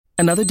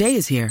Another day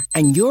is here,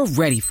 and you're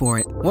ready for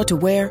it. What to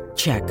wear?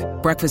 Check.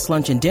 Breakfast,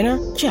 lunch, and dinner?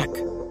 Check.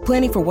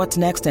 Planning for what's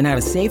next and how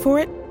to save for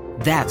it?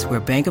 That's where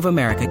Bank of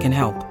America can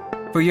help.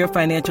 For your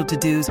financial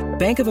to-dos,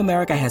 Bank of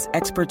America has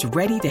experts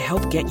ready to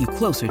help get you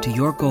closer to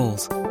your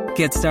goals.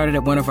 Get started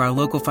at one of our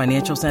local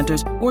financial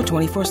centers or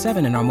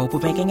 24/7 in our mobile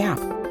banking app.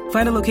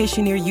 Find a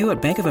location near you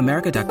at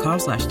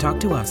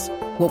bankofamerica.com/talktous.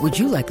 What would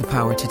you like the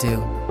power to do?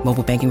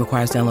 Mobile banking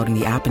requires downloading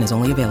the app and is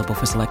only available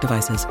for select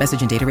devices.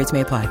 Message and data rates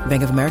may apply.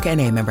 Bank of America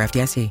N.A., member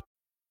FDIC.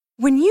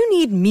 When you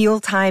need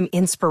mealtime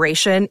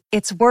inspiration,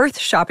 it's worth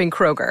shopping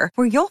Kroger,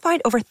 where you'll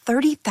find over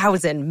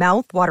 30,000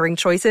 mouth-watering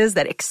choices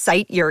that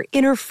excite your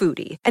inner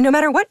foodie. And no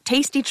matter what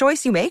tasty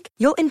choice you make,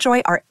 you'll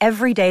enjoy our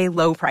everyday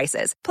low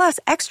prices, plus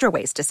extra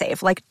ways to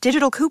save, like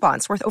digital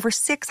coupons worth over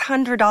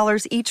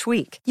 $600 each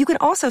week. You can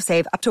also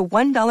save up to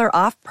 $1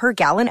 off per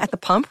gallon at the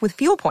pump with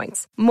fuel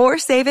points. More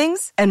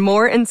savings and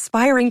more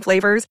inspiring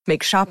flavors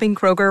make shopping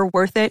Kroger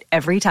worth it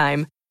every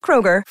time.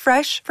 Kroger,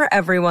 fresh for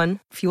everyone.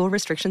 Fuel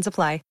restrictions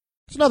apply.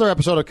 It's another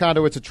episode of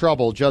Conduits of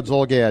Trouble. Judd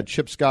Zolgad,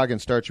 Chip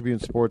Scoggins, Star Tribune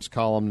sports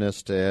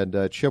columnist.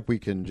 And, Chip, we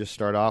can just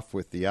start off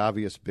with the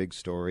obvious big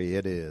story.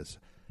 It is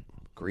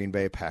Green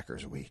Bay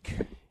Packers week.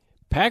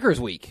 Packers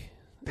week.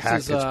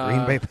 It's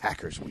Green Bay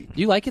Packers week.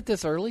 Do you like it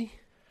this early?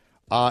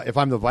 If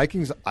I'm the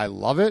Vikings, I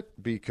love it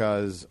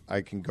because I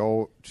can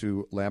go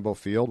to Lambeau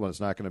Field when it's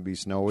not going to be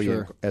snowy.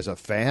 Sure. As a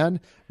fan,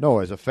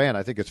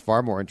 I think it's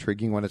far more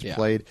intriguing when it's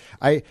played.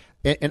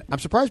 And I'm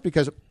surprised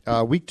because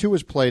week 2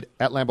 was played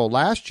at Lambeau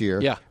last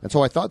year. Yeah. And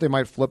so I thought they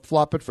might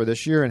flip-flop it for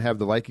this year and have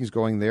the Vikings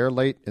going there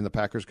late and the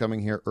Packers coming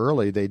here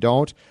early. They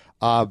don't.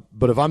 But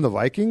if I'm the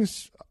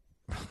Vikings,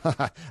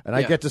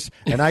 I get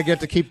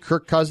to keep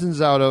Kirk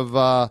Cousins out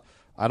of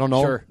I don't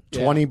know, Sure.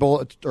 20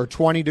 below, or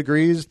 20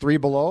 degrees, 3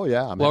 below.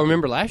 Yeah. Well,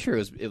 remember last year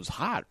it was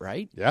hot,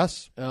 right?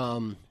 Yes.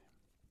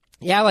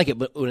 Yeah, I like it,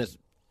 but when it's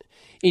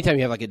anytime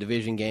you have like a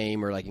division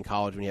game or like in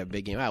college when you have a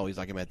big game, I always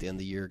like them at the end of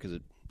the year because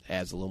it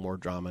adds a little more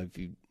drama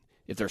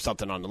if there's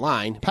something on the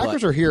line.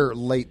 Packers are here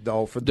late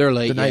though for they're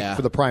late, the night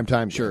for the prime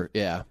time. Sure,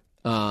 yeah.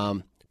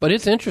 But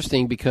it's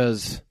interesting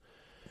because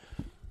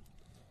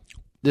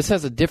this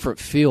has a different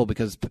feel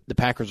because the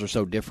Packers are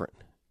so different.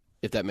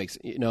 If that makes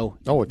it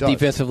does.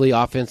 Defensively,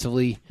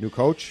 offensively, new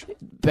coach.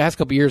 Past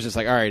couple of years, it's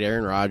like all right,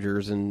 Aaron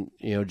Rodgers and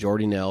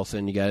Jordy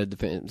Nelson. You got to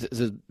defend.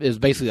 It's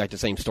basically like the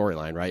same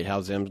storyline, right?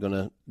 How's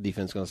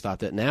defense going to stop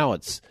that? Now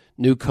it's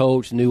new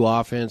coach, new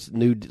offense,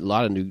 a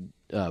lot of new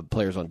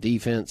players on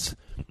defense.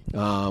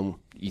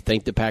 You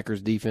think the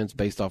Packers' defense,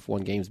 based off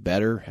one game, is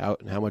better? How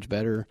much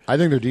better? I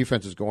think their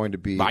defense is going to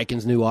be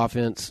Vikings' new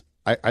offense.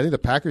 I think the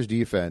Packers'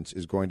 defense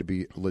is going to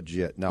be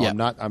legit. Now, I'm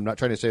not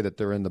trying to say that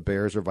they're in the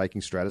Bears or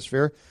Vikings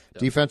stratosphere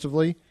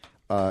defensively,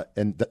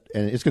 and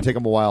it's going to take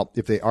them a while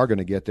if they are going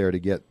to get there to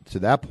get to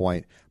that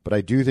point. But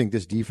I do think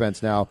this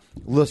defense now.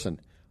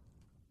 Listen,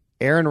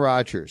 Aaron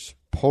Rodgers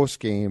post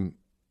game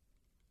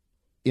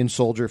in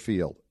Soldier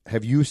Field.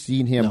 Have you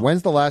seen him? No.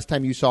 When's the last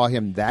time you saw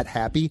him that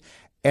happy?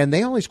 And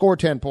they only scored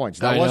 10 points.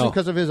 That wasn't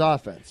because of his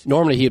offense.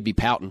 Normally, he'd be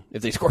pouting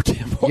if they scored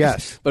 10 points.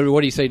 Yes. But what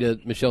do you say to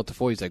Michelle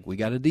Tafoya? He's like, we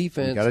got a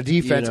defense.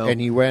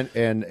 And he went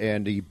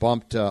and he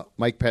bumped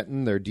Mike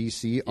Penton, their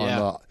DC, on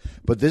the.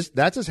 But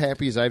that's as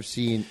happy as I've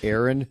seen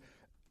Aaron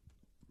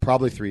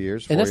probably 3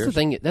 years, 4 years.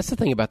 And that's the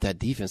thing about that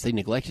defense. They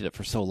neglected it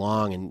for so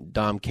long, and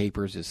Dom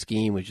Capers' his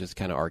scheme was just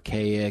kind of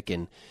archaic,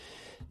 and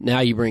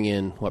now you bring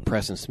in,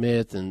 Preston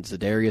Smith and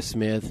Zadarius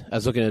Smith. I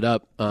was looking it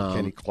up.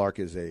 Kenny Clark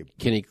is a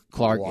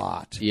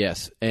lot.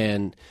 Yes.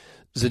 And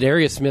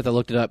Zadarius Smith, I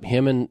looked it up.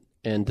 Him and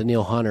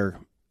Danielle Hunter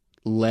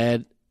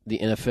led the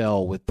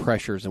NFL with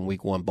pressures in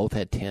week 1. Both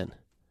had 10.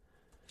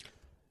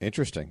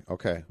 Interesting.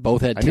 Okay.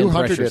 Both had 10 I knew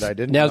pressures. Hunter did. I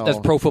didn't know. That's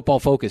Pro Football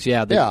Focus.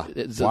 Yeah. Wow.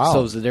 So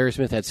Zadarius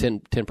Smith had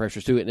 10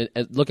 pressures too.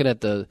 And looking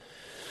at the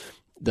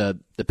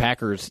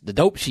Packers, the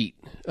dope sheet.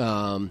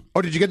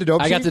 Did you get the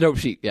dope sheet? I got the dope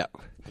sheet, yeah.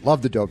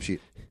 Love the dope sheet.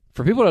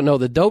 For people who don't know,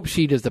 the dope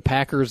sheet is the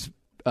Packers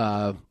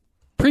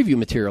preview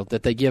material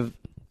that they give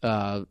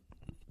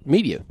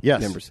media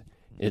members.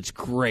 It's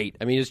great.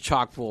 I mean, it's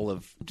chock full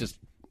of just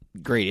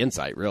great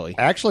insight, really.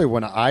 Actually,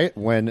 when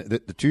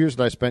the 2 years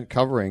that I spent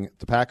covering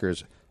the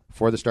Packers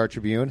for the Star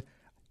Tribune,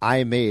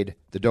 I made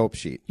the dope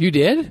sheet. You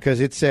did? Because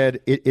it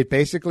said it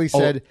basically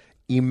said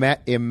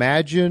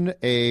imagine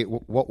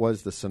what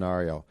was the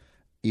scenario?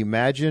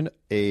 Imagine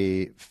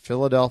a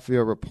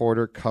Philadelphia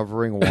reporter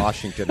covering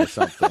Washington or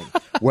something.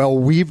 Well,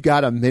 we've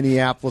got a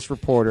Minneapolis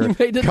reporter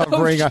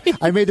covering.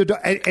 I made the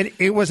and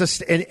it was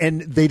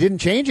and they didn't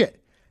change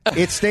it.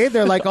 It stayed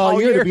there like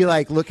all year to be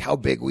like, look how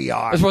big we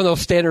are. It's one of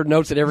those standard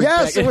notes at every.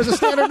 Yes, it was a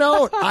standard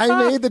note.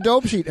 I made the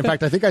dope sheet. In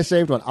fact, I think I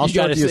saved one. I'll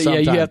show it to you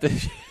sometime. Yeah, you have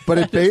to. But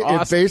it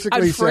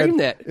basically said,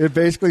 that. It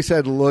basically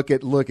said, look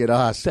at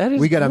us. That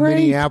is we got great. A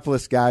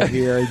Minneapolis guy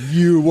here.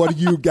 And what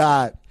do you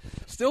got?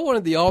 Still one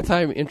of the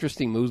all-time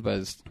interesting moves by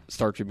the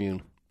Star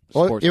Tribune.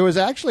 Well, it was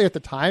actually at the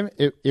time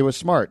it was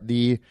smart.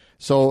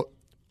 So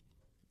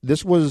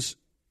this was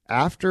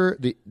after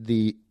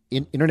the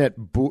internet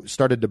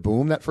started to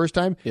boom that first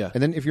time, yeah.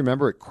 And then if you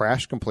remember, it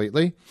crashed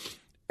completely.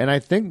 And I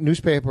think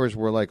newspapers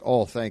were like,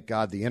 "Oh, thank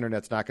God, the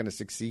internet's not going to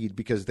succeed,"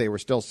 because they were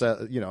still,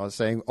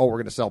 saying, "Oh, we're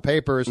going to sell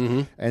papers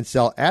and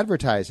sell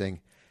advertising."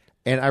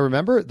 And I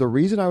remember the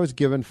reason I was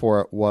given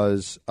for it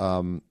was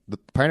the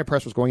Pioneer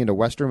Press was going into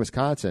Western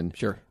Wisconsin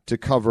to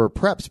cover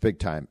preps big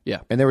time.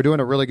 Yeah, and they were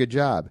doing a really good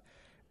job.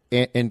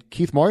 And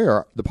Keith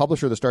Moyer, the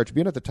publisher of the Star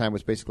Tribune at the time,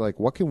 was basically like,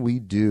 "What can we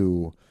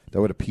do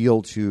that would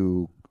appeal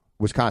to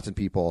Wisconsin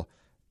people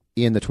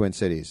in the Twin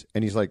Cities?"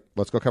 And he's like,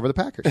 "Let's go cover the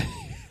Packers."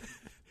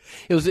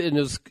 It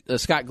was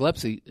Scott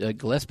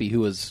Gillespie, who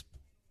was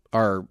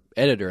our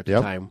editor at the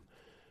time.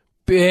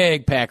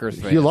 Big Packers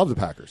fan. You love the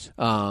Packers.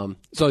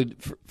 So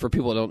for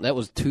people who don't, that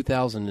was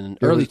 2000 and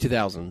early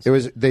 2000s. It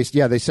was they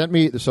sent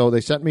me. So they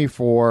sent me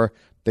for.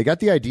 They got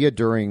the idea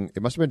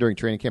it must have been during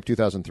training camp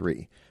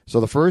 2003. So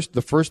the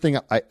first thing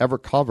I ever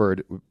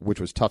covered, which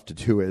was tough to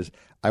do, is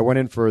I went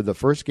in for the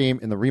first game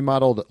in the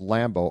remodeled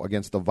Lambeau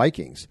against the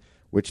Vikings,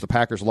 which the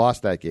Packers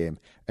lost that game,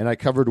 and I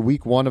covered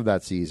week 1 of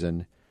that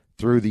season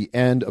through the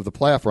end of the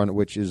playoff run,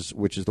 which is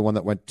the one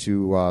that went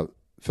to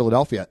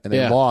Philadelphia, and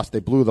they lost. They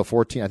blew the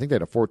 14. I think they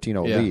had a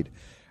 14-0 lead.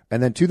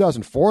 And then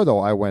 2004, though,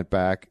 I went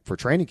back for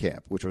training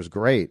camp, which was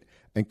great,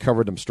 and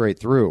covered them straight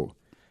through.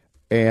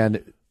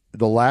 And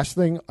the last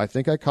thing I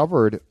think I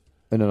covered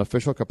in an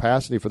official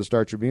capacity for the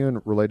Star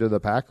Tribune related to the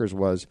Packers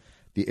was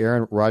the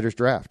Aaron Rodgers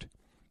draft,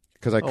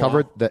 because I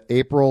covered the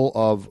April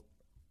of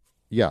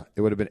it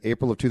would have been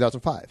April of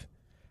 2005.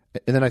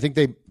 And then I think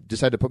they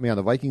decided to put me on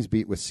the Vikings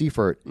beat with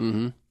Seifert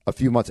a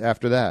few months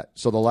after that.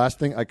 So the last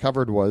thing I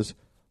covered was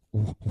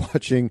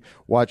watching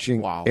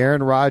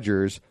Aaron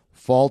Rodgers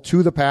fall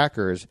to the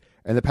Packers,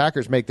 and the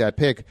Packers make that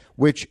pick,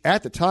 which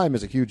at the time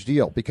is a huge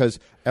deal because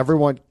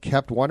everyone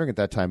kept wondering at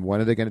that time,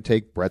 when are they going to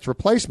take Brett's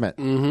replacement?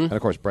 And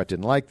of course, Brett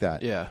didn't like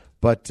that. Yeah.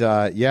 But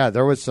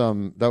there was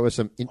some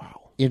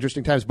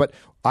interesting times. But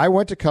I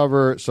went to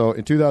cover. So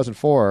in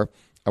 2004,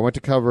 I went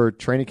to cover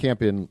training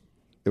camp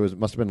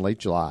must have been late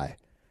July.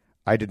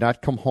 I did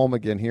not come home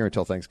again here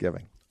until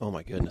Thanksgiving. Oh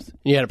my goodness!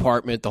 You had an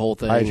apartment, the whole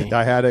thing.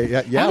 I had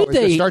a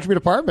Star Tribune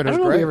apartment. It was I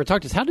don't know great. if we ever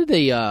talked to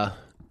this.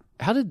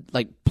 How did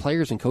like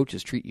players and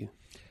coaches treat you?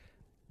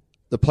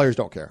 The players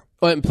don't care.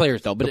 Well, and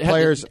players don't, but the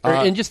players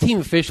and just team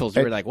officials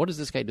were like, "What is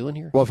this guy doing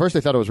here?" Well, at first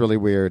they thought it was really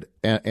weird,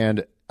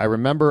 and I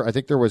remember I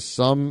think there was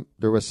some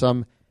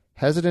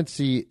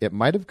hesitancy. It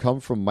might have come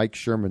from Mike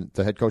Sherman,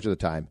 the head coach at the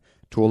time,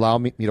 to allow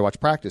me to watch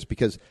practice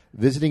because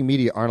visiting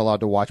media aren't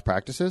allowed to watch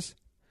practices.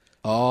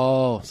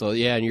 Oh, so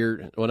yeah, and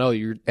you're.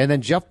 And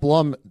then Jeff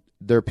Blum,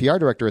 their PR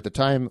director at the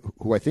time,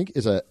 who I think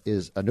is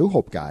a New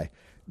Hope guy,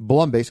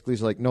 Blum basically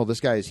is like, no, this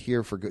guy is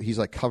here for good. He's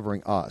like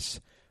covering us,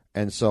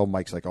 and so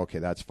Mike's like, okay,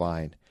 that's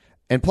fine.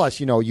 And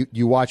plus,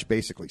 you watch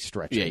basically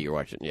stretching. Yeah, you're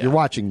watching. Yeah. You're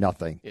watching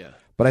nothing. Yeah.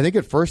 But I think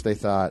at first they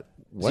thought,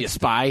 is he a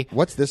spy?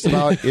 What's this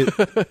about?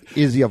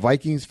 Is he a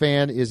Vikings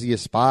fan? Is he a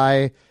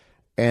spy?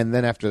 And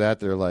then after that,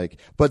 they're like,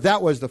 but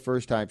that was the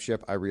first time,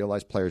 Chip, I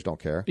realized players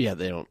don't care. Yeah,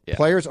 they don't. Yeah.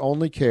 Players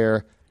only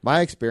care.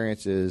 My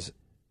experience is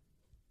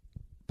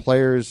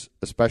players,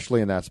 especially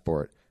in that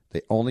sport,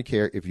 they only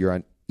care if you're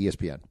on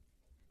ESPN.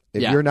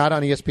 If you're not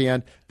on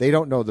ESPN, they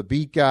don't know the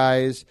beat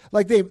guys.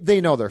 Like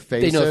they know their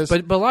faces. They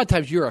know, but a lot of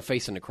times you're a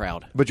face in the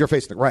crowd. But you're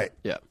facing the right.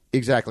 Yeah.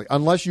 Exactly.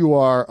 Unless you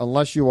are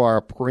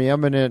a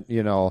preeminent,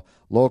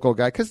 local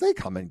guy, because they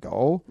come and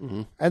go.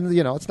 Mm-hmm. And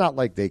it's not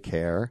like they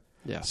care.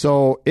 Yeah.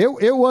 So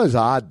it was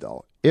odd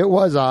though. It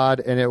was odd,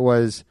 and it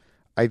was,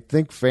 I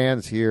think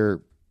fans here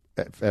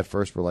at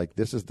first were like,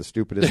 this is the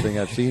stupidest thing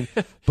I've seen.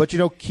 But,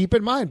 keep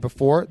in mind,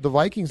 before the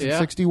Vikings in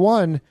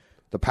 61,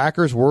 the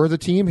Packers were the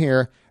team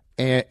here,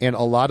 and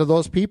a lot of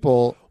those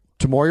people,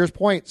 to Moyer's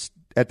point,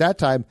 at that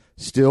time,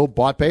 still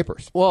bought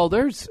papers. Well,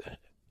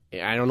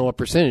 I don't know what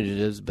percentage it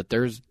is, but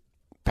there's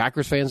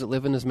Packers fans that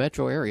live in this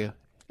metro area.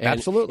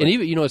 Absolutely. And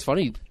even, it's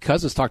funny,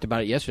 Cousins talked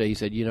about it yesterday. He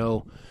said,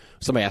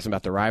 somebody asked him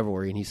about the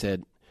rivalry, and he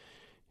said,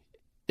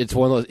 it's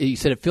one of those, he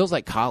said it feels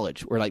like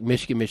college, where like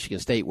Michigan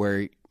State,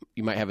 where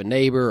you might have a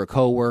neighbor or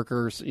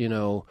coworker,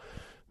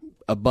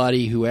 a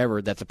buddy,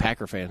 whoever, that's a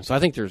Packer fan. So I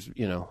think there's,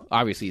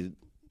 obviously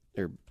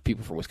there are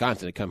people from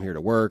Wisconsin that come here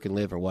to work and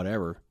live or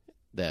whatever.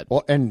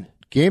 And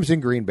games in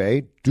Green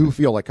Bay do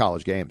feel like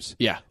college games.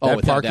 Yeah.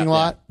 That parking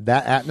lot,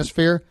 that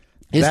atmosphere.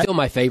 It's still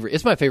my favorite.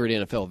 It's my favorite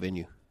NFL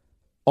venue.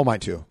 Oh,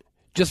 mine too.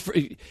 Just for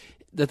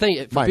the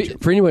thing,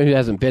 for anyone who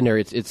hasn't been there,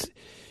 it's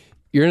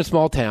you're in a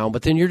small town,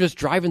 but then you're just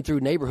driving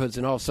through neighborhoods,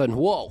 and all of a sudden,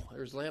 whoa,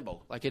 there's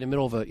Lambeau, like in the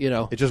middle of it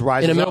just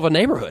rises in the middle of a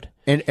neighborhood.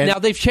 And now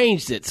they've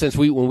changed it since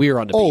when we were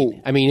on the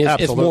beat. I mean,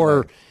 it's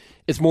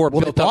more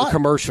built up a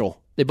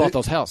commercial. They bought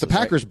those houses. The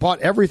Packers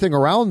bought everything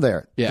around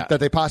there that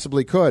they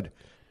possibly could.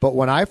 But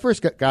when I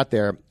first got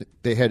there,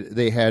 they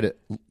had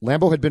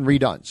Lambeau had been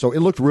redone, so it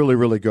looked really,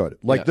 really good.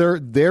 Like their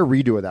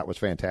redo of that was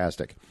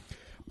fantastic.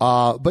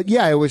 But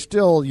yeah, it was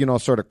still,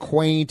 sort of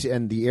quaint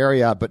and the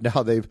area, but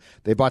now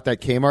they bought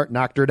that Kmart,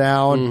 knocked her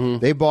down. Mm-hmm.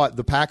 They bought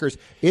the Packers.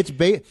 It's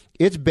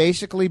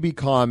basically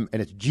become,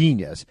 and it's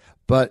genius,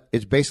 but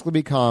it's basically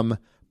become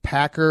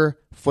Packer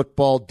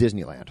football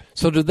Disneyland.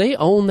 So do they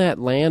own that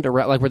land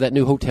around, like where that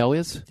new hotel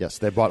is? Yes,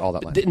 they bought all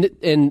that land.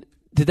 And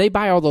Did they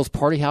buy all those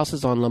party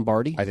houses on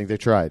Lombardi? I think they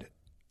tried.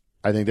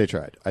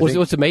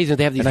 What's amazing is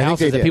they have these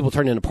houses that did. people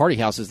turn into party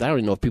houses. I don't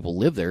even know if people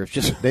live there. It's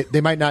just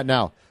they might not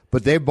now,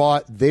 but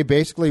they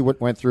basically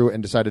went through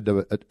and decided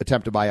to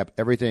attempt to buy up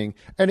everything,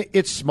 and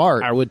it's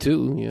smart. I would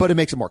too, yeah. But it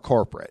makes it more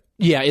corporate.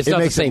 Yeah, it's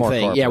not the same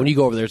thing. Corporate. Yeah, when you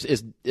go over there,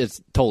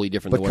 it's totally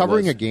different. But than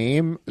covering what a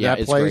game, yeah,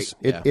 that place,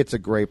 it's a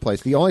great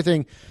place. The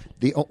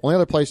only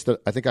other place that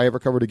I think I ever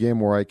covered a game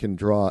where I can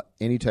draw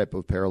any type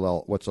of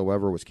parallel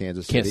whatsoever was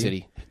Kansas City. Kansas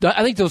City.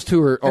 I think those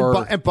two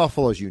are and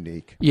Buffalo's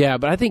unique. Yeah,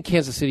 but I think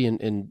Kansas City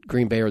and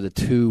Green Bay are the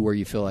two where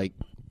you feel like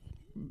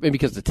maybe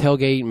because of the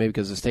tailgate, maybe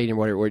because of the stadium,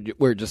 whatever,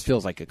 where it just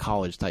feels like a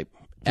college type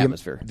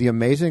atmosphere. The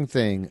amazing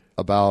thing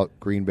about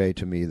Green Bay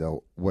to me,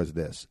 though, was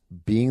this.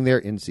 Being there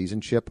in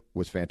seasonship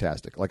was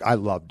fantastic. Like, I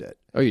loved it.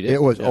 Oh, you did?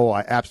 It was, yeah.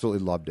 I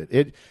absolutely loved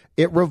it.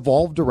 It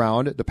revolved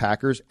around the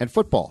Packers and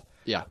football.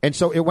 Yeah. And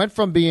so it went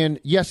from being,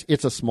 yes,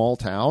 it's a small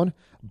town,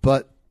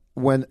 but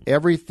when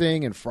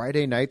everything and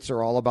Friday nights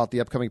are all about the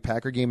upcoming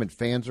Packer game and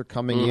fans are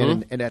coming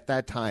in, and at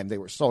that time they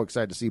were so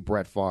excited to see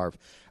Brett Favre.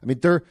 I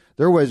mean,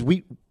 there was,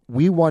 we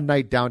one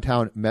night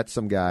downtown met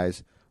some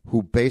guys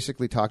who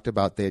basically talked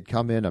about they had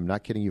come in, I'm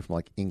not kidding you, from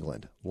like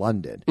England,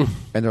 London,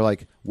 and they're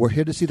like, we're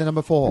here to see the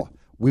number 4.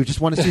 We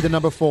just want to see the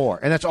number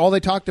 4. And that's all they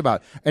talked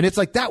about. And it's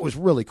like, that was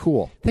really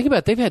cool. Think about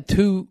it. They've had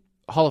 2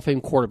 Hall of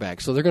Fame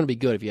quarterbacks, so they're going to be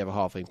good if you have a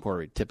Hall of Fame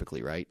quarterback,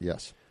 typically, right?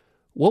 Yes.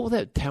 What will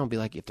that town be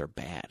like if they're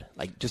bad?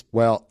 Like just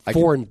I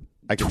 4 can, and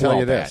I can 12 tell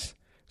you bad. this.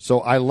 So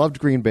I loved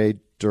Green Bay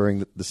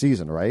during the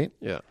season, right?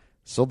 Yeah.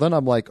 So then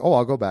I'm like,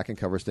 I'll go back and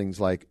cover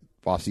things like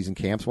off-season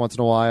camps once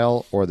in a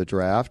while or the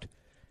draft.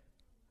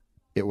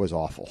 It was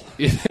awful.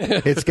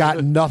 It's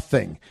got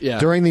nothing. Yeah.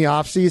 During the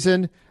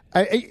off-season,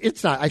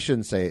 it's not, I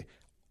shouldn't say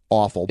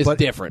awful. It's but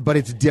different. But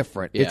it's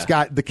different. Yeah. It's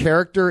got, the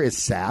character is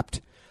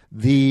sapped.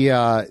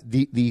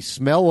 The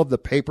smell of the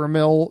paper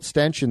mill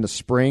stench in the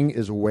spring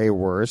is way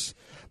worse.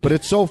 But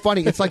it's so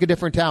funny. It's like a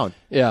different town.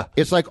 Yeah.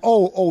 It's like,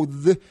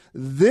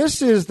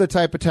 this is the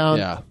type of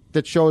town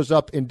that shows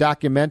up in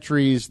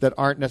documentaries that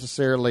aren't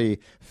necessarily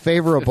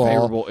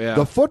favorable. Yeah.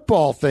 The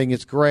football thing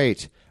is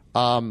great.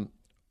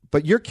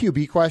 But your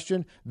QB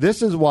question,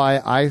 this is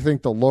why I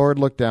think the Lord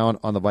looked down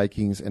on the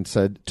Vikings and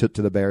said to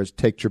the Bears,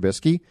 take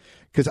Trubisky.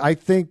 Because I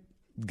think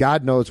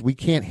God knows we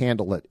can't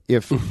handle it.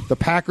 If the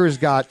Packers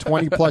got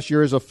 20-plus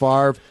years of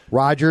Favre,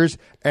 Rodgers,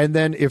 and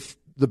then if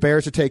the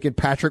Bears had taken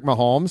Patrick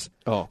Mahomes.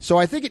 Oh. So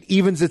I think it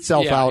evens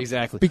itself out.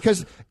 Exactly.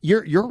 Because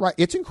you're right.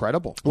 It's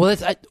incredible. Well,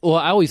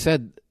 I always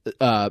said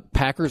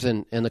Packers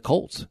and the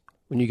Colts,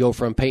 when you go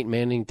from Peyton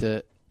Manning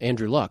to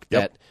Andrew Luck,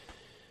 that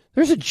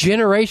there's a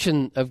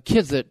generation of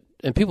kids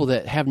and people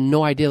that have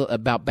no idea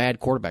about bad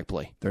quarterback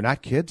play. They're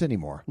not kids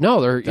anymore.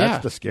 No,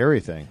 That's the scary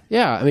thing.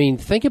 Yeah, I mean,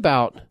 think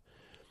about,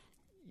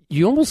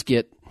 you almost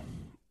get,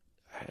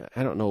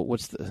 I don't know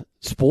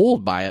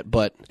spoiled by it,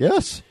 but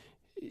yes,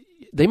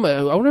 I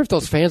wonder if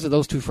those fans of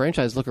those two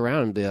franchises look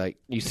around and be like,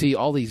 you see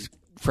all these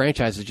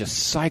franchises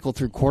just cycle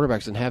through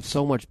quarterbacks and have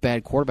so much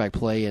bad quarterback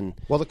play, and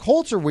the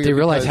Colts are weird. They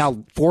realize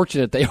how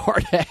fortunate they are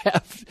to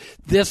have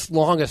this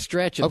long a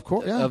stretch of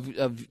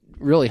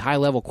really high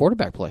level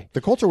quarterback play.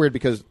 The Colts are weird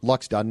because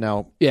Luck's done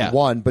now. Yeah.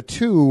 1, but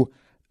 2,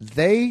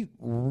 they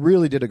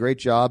really did a great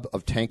job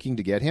of tanking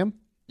to get him.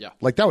 Yeah,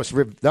 like that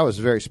was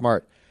very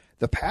smart.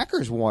 The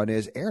Packers one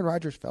is Aaron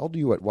Rodgers fell to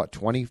you at what,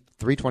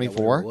 23,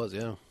 24? It was,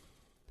 yeah.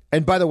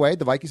 And by the way,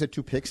 the Vikings had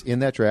 2 picks in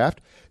that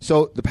draft.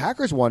 So the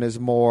Packers one is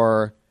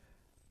more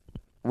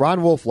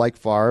Ron Wolf liked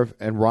Favre,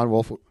 and Ron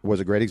Wolf was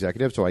a great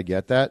executive, so I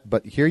get that.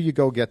 But here you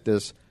go get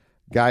this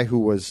guy who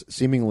was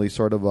seemingly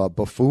sort of a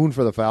buffoon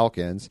for the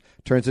Falcons,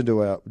 turns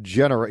into a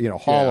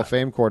Hall of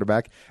Fame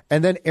quarterback,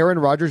 and then Aaron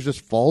Rodgers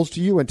just falls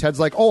to you, and Ted's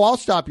like, I'll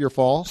stop your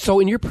fall.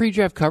 So in your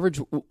pre-draft coverage,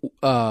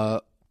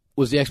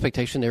 was the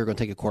expectation they were going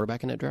to take a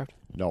quarterback in that draft?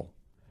 No.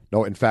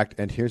 In fact,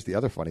 and here's the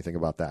other funny thing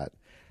about that.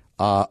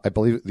 I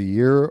believe the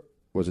year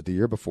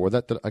before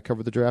that I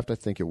covered the draft? I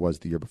think it was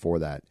the year before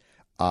that.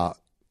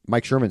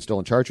 Mike Sherman's still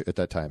in charge at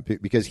that time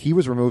because he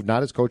was removed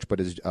not as coach but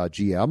as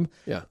GM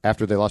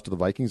after they lost to the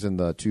Vikings in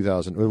the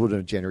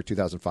January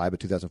 2005 but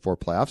 2004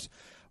 playoffs.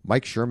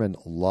 Mike Sherman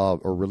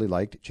really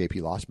liked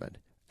J.P. Lossman,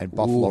 and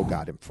Buffalo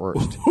got him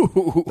first.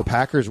 The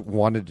Packers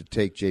wanted to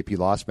take J.P.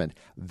 Lossman.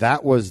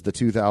 That was the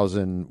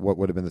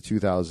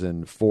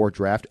 2004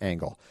 draft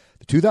angle.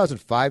 The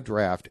 2005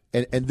 draft,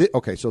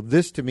 so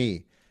this to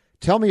me,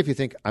 tell me if you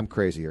think I'm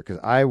crazy here, because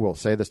I will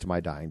say this to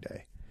my dying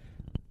day.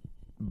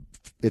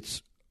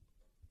 It's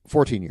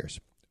 14 years.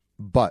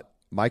 But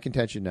my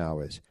contention now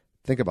is,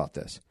 think about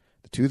this.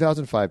 The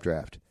 2005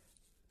 draft,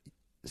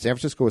 San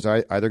Francisco was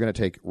either going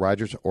to take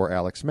Rodgers or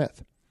Alex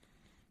Smith.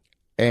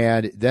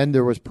 And then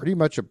there was pretty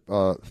much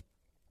a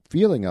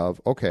feeling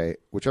of, okay,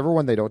 whichever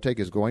one they don't take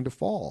is going to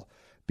fall,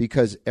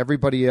 because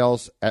everybody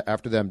else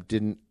after them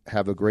didn't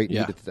have a great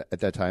need at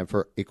that time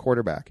for a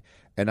quarterback.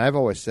 And I've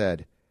always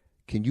said,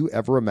 can you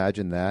ever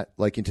imagine that,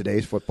 like in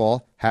today's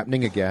football,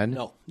 happening again?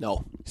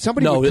 No.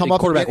 Somebody would come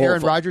up and get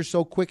Aaron Rodgers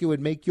so quick it would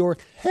make your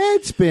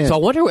head spin. So I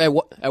wonder I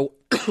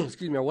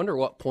wonder at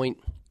what point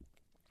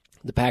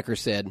the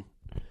Packers said,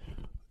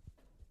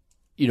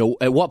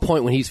 at what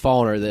point when he's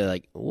falling are they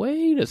like,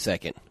 wait a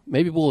second,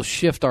 maybe we'll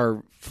shift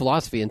our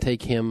philosophy and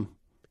take him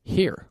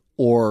here?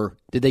 Or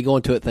did they go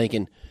into it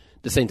thinking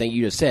the same thing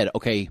you just said?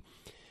 Okay,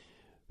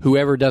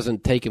 whoever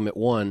doesn't take him at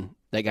 1,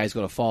 that guy's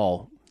going to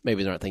fall.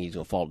 Maybe they're not thinking he's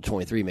going to fall to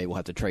 23. Maybe we'll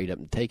have to trade up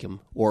and take him.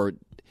 Or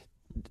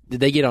did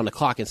they get on the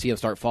clock and see him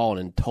start falling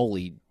and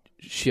totally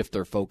shift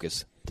their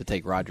focus to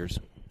take Rodgers?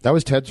 That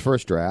was Ted's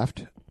first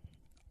draft.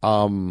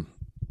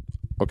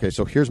 Okay,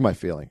 so here's my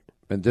feeling,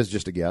 and this is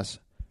just a guess,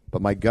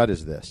 but my gut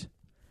is this.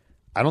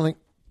 I don't think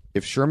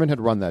if Sherman had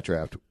run that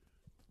draft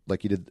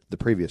like he did the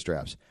previous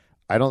drafts,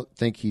 I don't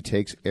think he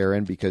takes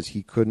Aaron because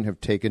he couldn't have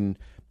taken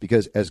 –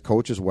 because as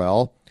coach as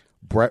well,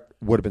 Brett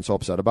would have been so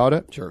upset about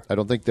it. Sure. I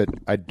don't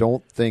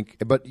think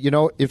 – but,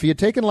 if he had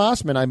taken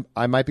Lossman,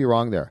 I might be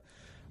wrong there.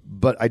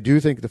 But I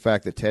do think the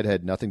fact that Ted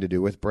had nothing to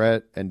do with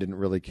Brett and didn't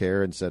really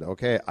care and said,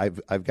 "Okay,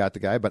 I've got the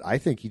guy," but I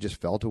think he just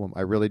fell to him.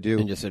 I really do.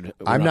 And just said,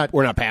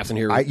 "We're not passing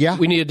here. Yeah,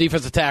 we need a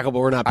defensive tackle, but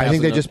we're not passing." I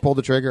think they just pulled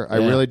the trigger. I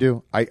really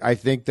do. I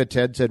think that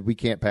Ted said we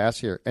can't pass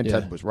here, and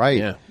Ted was right.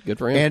 Yeah, good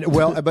for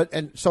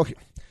him. So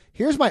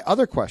here's my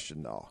other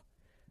question though: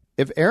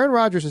 if Aaron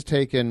Rodgers is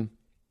taken.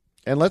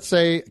 And let's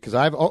say, because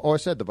I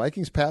said the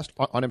Vikings passed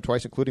on him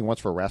twice, including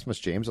once for Rasmus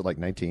James at like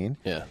 19.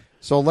 Yeah.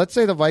 So let's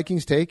say the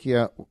Vikings take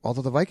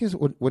although the Vikings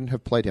wouldn't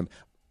have played him.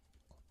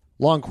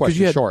 Long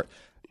question short.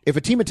 If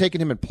a team had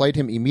taken him and played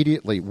him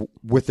immediately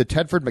with the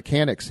Tedford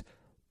mechanics,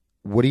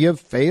 would he have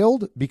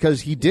failed?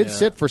 Because he did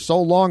sit for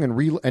so long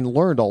and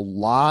learned a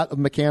lot of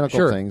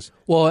mechanical things.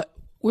 Well,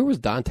 where was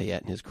Dante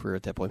at in his career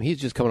at that point? He's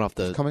just coming off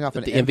the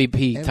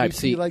MVP type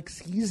seat. like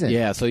season.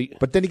 Yeah.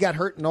 But then he got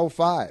hurt in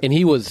 05. And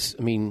he was,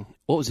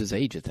 what was his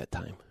age at that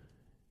time?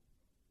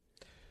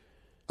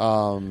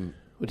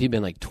 Would he have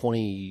been like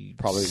 26?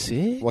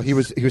 Probably. Well, he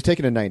was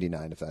taken in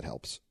 99, if that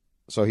helps.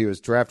 So he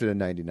was drafted in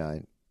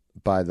 99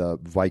 by the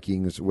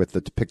Vikings with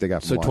the pick they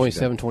got from Washington.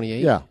 27,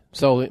 28? Yeah.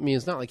 So,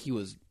 it's not like he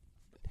was,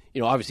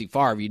 obviously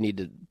Favre, you need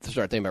to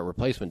start thinking about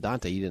replacement.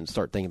 Dante, you didn't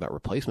start thinking about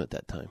replacement at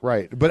that time.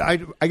 Right. But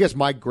I guess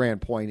my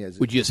grand point is...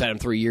 Would you have had him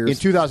 3 years? In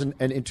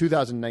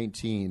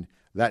 2019...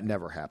 That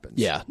never happens.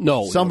 Yeah,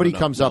 no. Somebody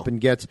comes up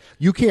and gets.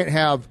 You can't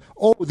have.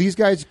 These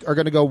guys are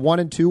going to go 1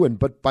 and 2,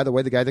 but by the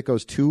way, the guy that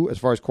goes 2, as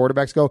far as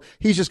quarterbacks go,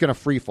 he's just going to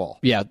free fall.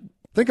 Yeah,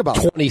 think about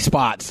 20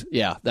 spots.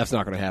 Yeah, that's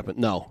not going to happen.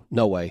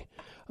 No way.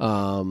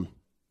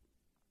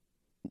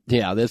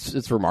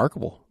 It's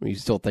remarkable. You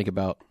still think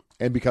about.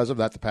 And because of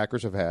that, the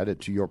Packers have had,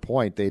 to your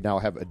point, they now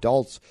have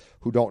adults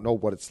who don't know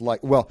what it's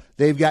like. Well,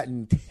 they've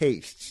gotten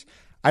tastes.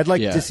 I'd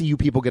like to see you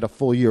people get a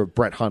full year of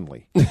Brett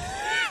Hundley.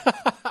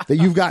 That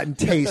you've gotten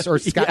taste, or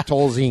Scott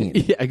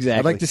Tolzien. Yeah, exactly.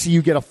 I'd like to see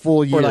you get a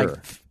full year. Or like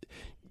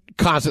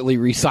constantly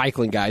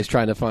recycling guys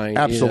trying to find.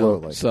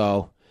 Absolutely.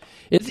 So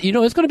it's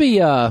it's going to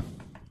be.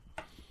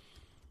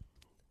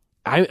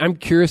 I'm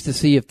curious to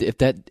see if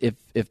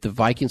the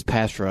Vikings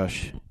pass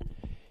rush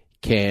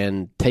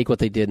can take what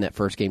they did in that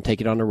first game,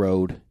 take it on the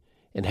road,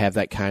 and have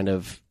that kind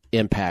of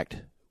impact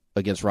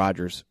against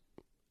Rodgers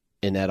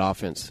in that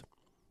offense.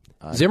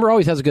 Zimmer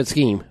always has a good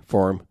scheme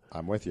for him.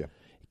 I'm with you.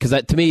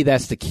 Because to me,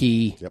 that's the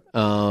key. Yep.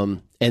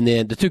 And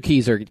then the two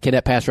keys are, can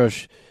that pass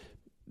rush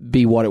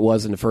be what it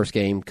was in the first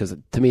game? Because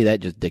to me, that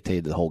just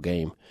dictated the whole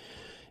game.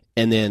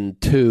 And then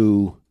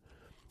 2,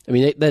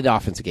 that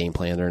offensive game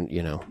plan, they're going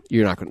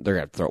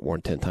to throw it more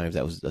than 10 times.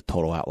 That was a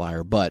total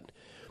outlier. But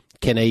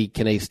can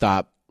they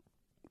stop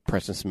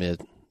Preston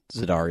Smith,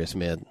 Zadarius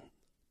Smith,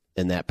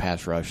 in that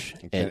pass rush?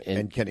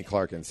 And Kenny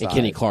Clark inside. And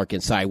Kenny Clark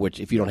inside,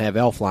 which if you don't have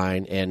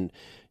Elflein, and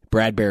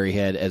Bradbury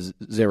had, as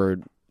Zimmer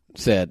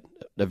said,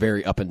 a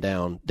very up and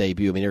down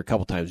debut. There were a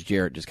couple times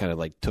Jarrett just kind of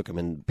like took him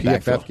in.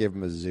 PFF gave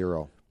him a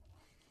 0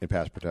 in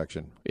pass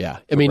protection. Yeah,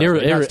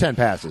 there was 10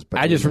 passes.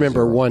 But I just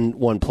remember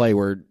one play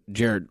where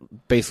Jarrett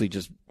basically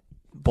just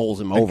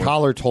bowls him over.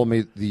 Collar told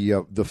me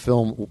the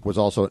film was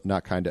also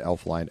not kind to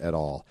Elflein at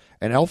all,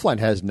 and Elflein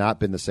has not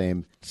been the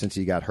same since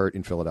he got hurt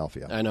in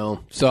Philadelphia. I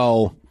know.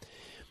 So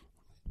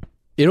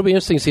it'll be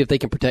interesting to see if they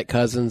can protect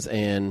Cousins,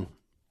 and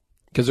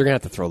because they're going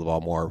to have to throw the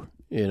ball more.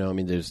 10.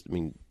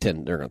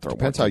 They're going to throw.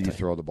 Depends how you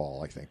throw the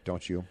ball, I think,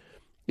 don't you?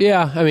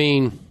 Yeah,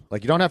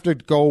 like you don't have to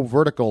go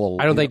vertical.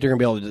 I don't think they're going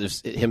to be able to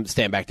just him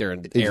stand back there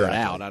and air it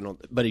out. I don't.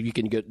 But if you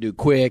can do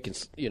quick,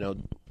 and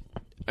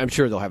I'm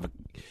sure they'll have.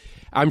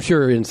 I'm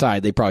sure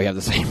inside they probably have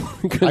the same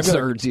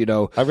concerns. I've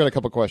got a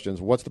couple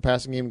questions. What's the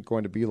passing game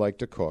going to be like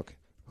to Cook,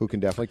 who can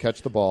definitely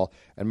catch the ball?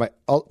 And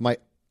my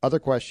other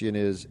question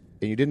is,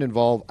 and you didn't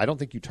involve. I don't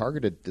think you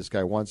targeted this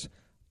guy once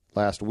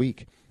last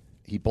week.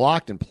 He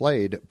blocked and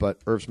played,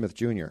 but Irv Smith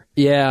Jr.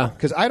 Yeah.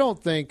 Because I don't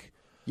think,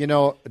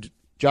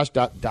 Josh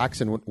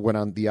Doxson went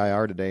on the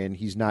IR today, and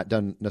he's not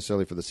done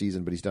necessarily for the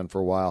season, but he's done for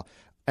a while.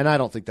 And I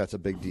don't think that's a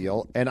big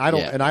deal. And I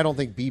don't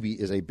think Beebe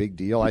is a big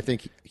deal. I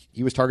think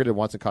he was targeted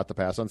once and caught the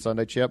pass on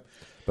Sunday, Chip.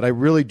 But I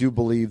really do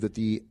believe that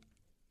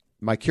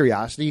my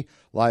curiosity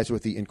lies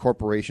with the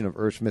incorporation of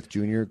Irv Smith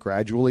Jr.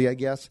 gradually, I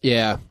guess,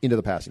 into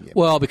the passing game.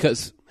 Well,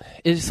 because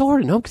it's so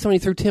hard to know because somebody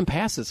threw 10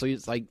 passes, so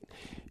it's like,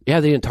 yeah,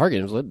 they didn't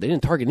target him. They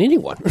didn't target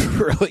anyone,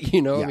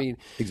 really.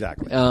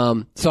 Exactly.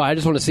 So I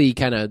just want to see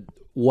kind of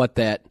what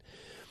that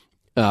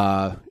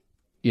the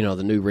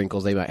new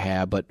wrinkles they might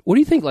have. But what do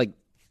you think, like,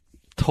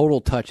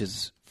 total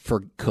touches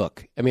for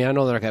Cook? I mean, I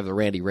know they're not going to have the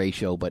Randy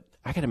ratio, but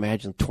I can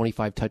imagine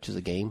 25 touches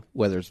a game,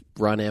 whether it's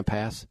run and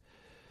pass.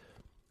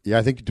 Yeah,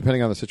 I think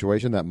depending on the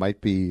situation, that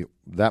might be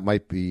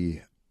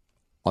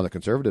on the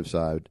conservative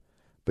side.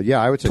 But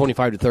yeah, I would say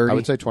 25 to 30. I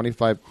would say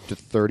 25 to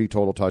 30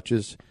 total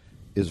touches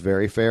is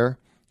very fair.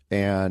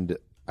 And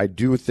I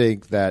do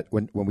think that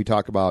when we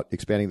talk about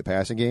expanding the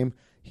passing game,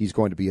 he's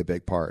going to be a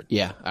big part.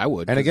 Yeah, I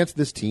would. And against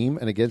this team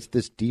and against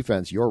this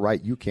defense, you're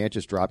right. You can't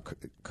just drop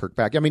Kirk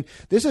back. I mean,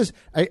 this is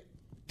the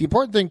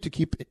important thing to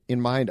keep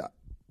in mind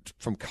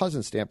from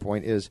Cousins'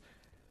 standpoint is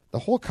the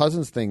whole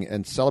Cousins thing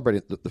and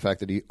celebrating the fact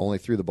that he only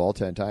threw the ball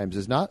 10 times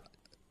is not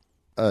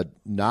a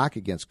knock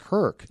against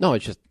Kirk. No,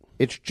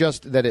 it's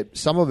just that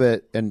some of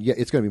it, and yeah,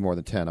 it's going to be more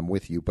than 10. I'm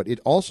with you, but it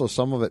also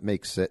some of it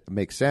makes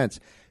sense.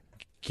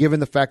 Given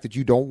the fact that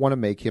you don't want to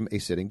make him a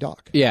sitting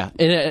duck. Yeah,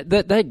 and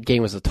that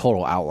game was a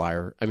total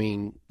outlier. I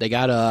mean, they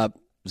got up,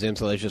 Zim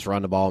said, let's just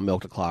run the ball and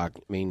milk the clock.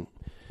 I mean,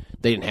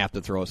 they didn't have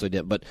to throw it, so they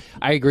didn't. But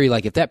I agree,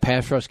 like, if that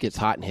pass rush gets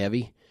hot and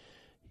heavy,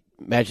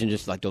 imagine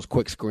just like those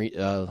quick screen,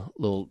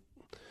 little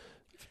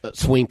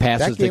swing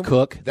passes to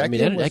Cook. That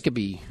could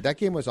be. That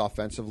game was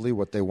offensively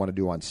what they want to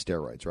do on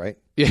steroids, right?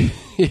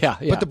 yeah.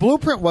 But the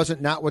blueprint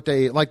wasn't not what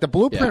they like. The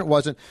blueprint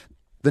wasn't.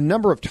 The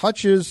number of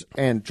touches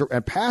and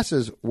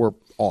passes were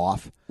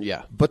off.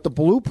 Yeah. But the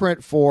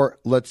blueprint for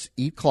let's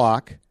eat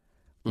clock,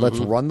 let's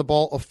run the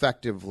ball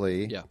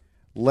effectively. Yeah.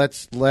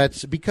 Let's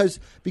because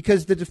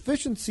the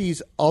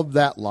deficiencies of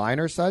that line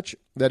are such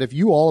that if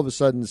you all of a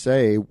sudden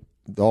say,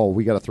 "Oh,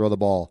 we got to throw the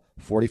ball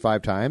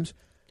 45 times,"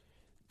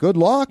 good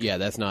luck. Yeah,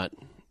 that's not.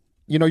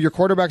 Your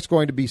quarterback's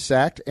going to be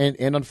sacked, and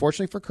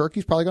unfortunately for Kirk,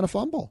 he's probably going to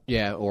fumble.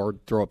 Yeah, or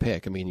throw a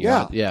pick. I mean,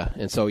 yeah,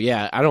 and so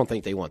I don't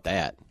think they want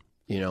that.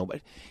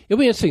 But it'll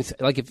be interesting.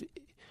 Like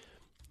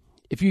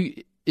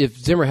if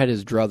Zimmer had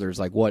his druthers,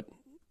 like what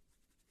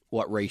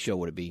ratio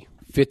would it be?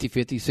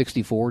 50-50,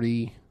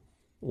 60-40,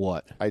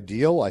 what?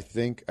 Ideal, I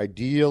think.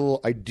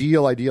 Ideal. I think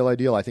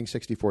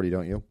 60-40,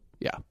 don't you?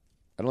 Yeah.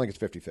 I don't think it's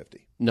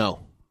 50-50.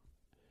 No.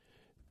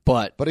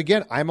 But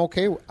again, I'm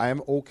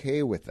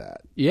okay with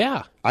that.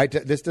 Yeah.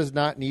 This does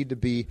not need to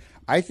be.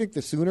 I think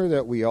the sooner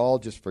that we all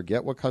just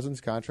forget what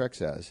Cousins' contract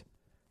says.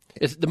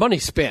 It's the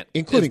money's spent,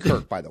 including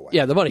Kirk, by the way.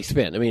 Yeah, the money's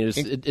spent. I mean,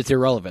 it's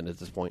irrelevant at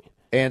this point.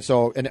 And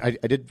so, I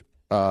did.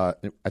 I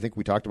think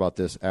we talked about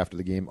this after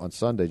the game on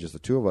Sunday, just the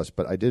two of us.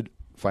 But I did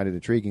find it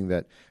intriguing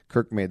that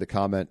Kirk made the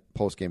comment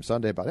post game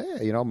Sunday about,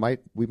 hey,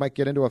 we might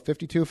get into a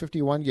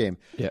 52-51 game.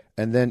 Yeah.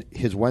 And then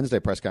his Wednesday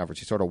press conference,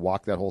 he sort of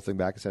walked that whole thing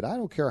back and said, I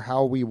don't care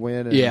how we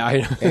win. And, yeah, I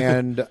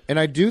know. and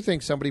I do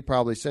think somebody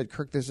probably said,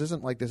 Kirk, this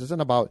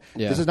isn't about.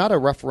 Yeah. This is not a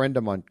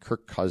referendum on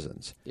Kirk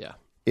Cousins. Yeah.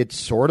 It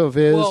sort of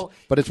is,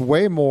 but it's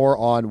way more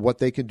on what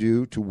they can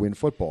do to win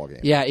football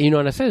games. Yeah, and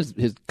I said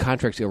his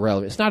contract's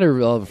irrelevant. It's not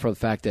irrelevant for the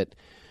fact that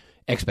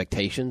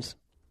expectations.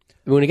 I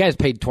mean, when a guy's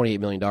paid $28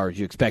 million,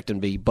 you expect him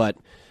to be. But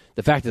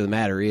the fact of the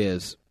matter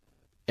is,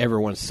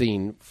 everyone's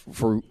seen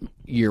for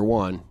year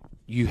one,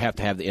 you have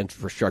to have the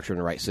infrastructure and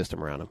the right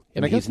system around him.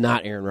 I mean, he's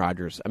not Aaron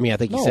Rodgers. I mean, I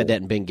think he said that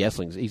in Ben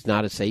Gessling's. He's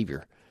not a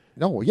savior.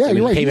 No, yeah,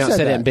 you're right. He came out and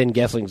said that in Ben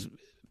Gessling's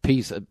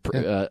piece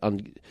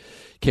on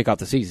kick off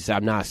the season. He said,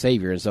 I'm not a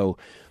savior. And so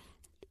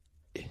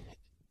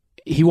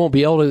he won't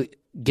be able to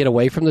get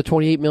away from the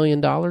 $28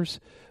 million.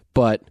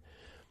 But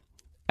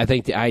I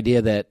think the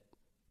idea that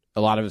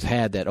a lot of us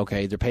had that,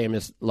 okay, they're paying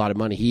us a lot of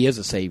money, he is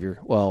a savior.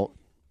 Well,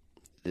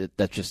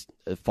 that's just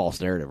a false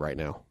narrative right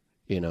now.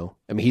 I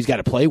mean, he's got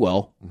to play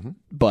well,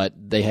 but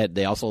they had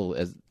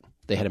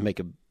to make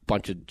a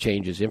bunch of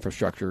changes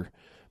infrastructure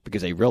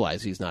because they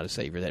realized he's not a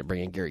savior. They had to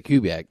bring in Gary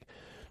Kubiak,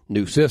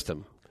 new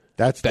system.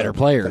 That's better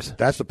players.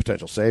 That's the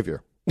potential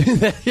savior.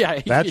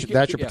 Yeah, that's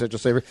your potential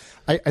savior.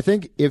 I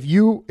think if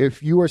you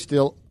are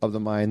still of the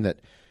mind that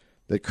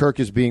Kirk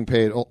is being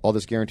paid all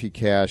this guaranteed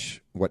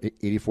cash,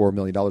 $84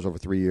 million over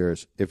 3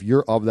 years. If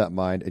you're of that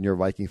mind and you're a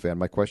Viking fan,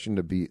 my question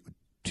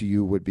to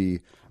you would be,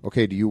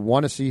 okay, do you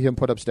want to see him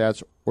put up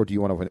stats or do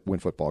you want to win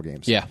football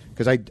games? Yeah,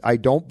 because I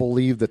don't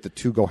believe that the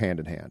two go hand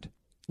in hand.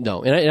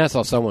 No, and I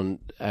saw someone,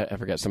 I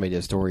forgot, somebody did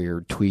a story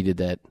or tweeted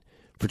that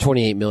for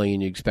 $28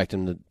 million you expect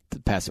him to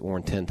pass it more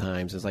than 10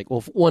 times. It's like,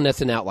 well, one,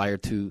 that's an outlier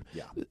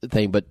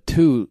thing, but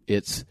two,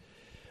 it's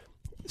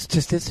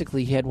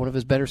statistically he had one of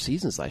his better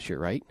seasons last year,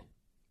 right?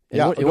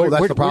 And that's the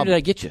problem. Where did I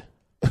get you?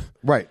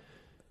 Right.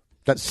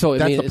 That's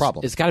the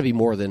problem. It's got to be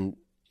more than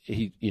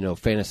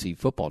fantasy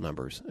football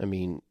numbers. I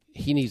mean,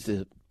 he needs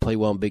to play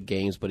well in big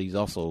games, but he's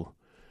also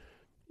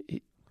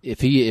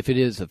if it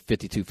is a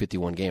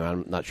 52-51 game,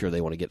 I'm not sure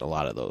they want to get a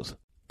lot of those.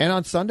 And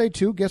on Sunday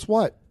too, guess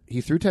what?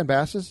 He threw 10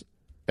 passes,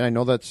 and I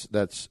know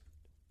that's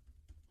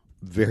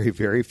very,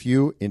 very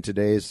few in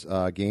today's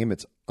game.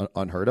 It's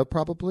unheard of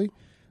probably.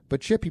 But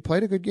Chip, he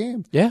played a good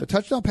game. Yeah. The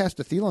touchdown pass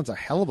to Thielen's a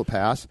hell of a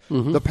pass.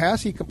 Mm-hmm. The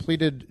pass he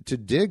completed to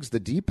Diggs, the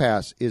deep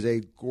pass, is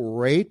a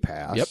great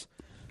pass.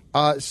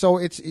 Yep. So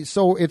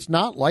it's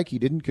not like he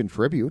didn't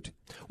contribute.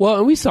 Well,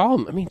 and we saw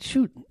him. I mean,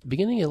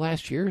 beginning of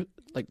last year,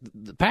 like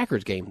the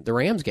Packers game, the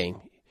Rams game,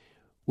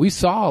 we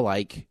saw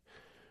like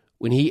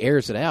when he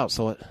airs it out.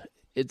 So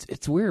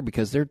it's weird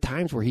because there are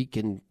times where he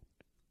can.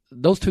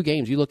 Those two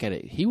games, you look at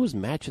it, he was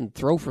matching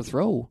throw for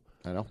throw.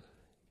 I know.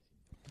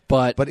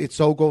 But it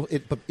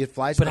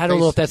flies. But in the I don't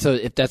face. know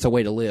if that's a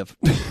way to live.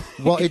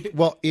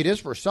 Well, it is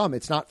for some.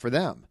 It's not for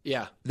them.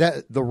 Yeah.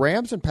 That the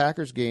Rams and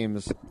Packers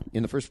games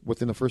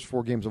within the first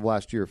 4 games of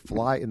last year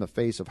fly in the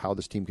face of how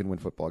this team can win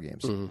football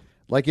games. Mm-hmm.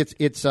 Like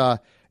it's a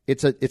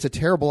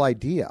terrible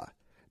idea.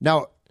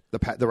 Now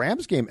the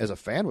Rams game as a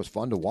fan was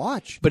fun to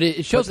watch, but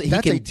it shows that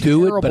he can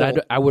do it.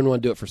 But I wouldn't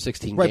want to do it for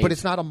 16 right. games. But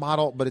it's not a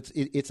model. But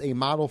it's a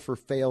model for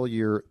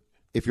failure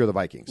if you're the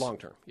Vikings long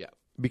term. Yeah.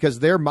 Because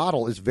their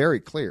model is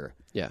very clear.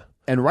 Yeah.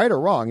 And right or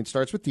wrong, it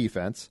starts with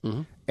defense,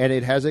 and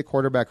it has a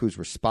quarterback who's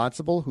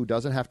responsible, who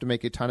doesn't have to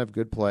make a ton of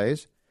good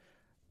plays.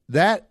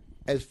 That,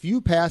 as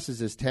few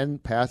passes as 10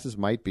 passes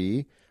might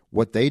be,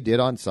 what they did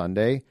on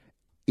Sunday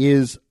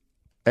is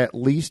at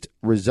least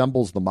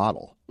resembles the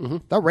model.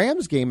 The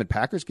Rams game and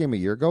Packers game a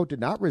year ago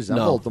did not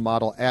resemble the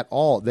model at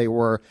all. They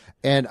were,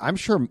 and I'm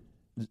sure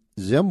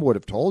Zim would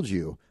have told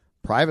you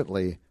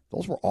privately,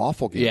 those were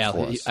awful games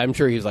for us. I'm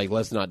sure he's like,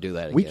 let's not do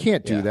that again. We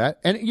can't do that.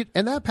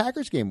 And that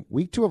Packers game,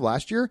 week 2 of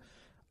last year,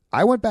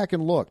 I went back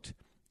and looked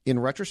in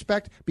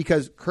retrospect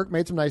because Kirk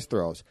made some nice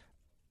throws.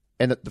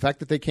 And the fact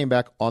that they came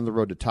back on the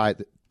road to tie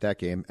that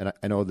game, and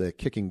I know the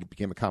kicking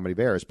became a comedy of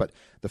errors, but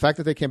the fact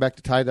that they came back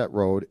to tie that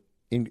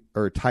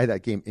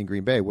game in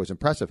Green Bay was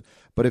impressive.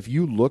 But if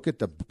you look at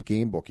the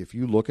game book, if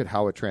you look at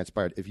how it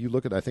transpired, if you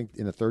look at, I think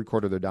in the third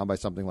quarter they're down by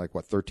something like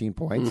 13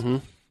 points.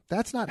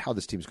 That's not how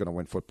this team's going to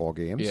win football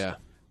games. Yeah.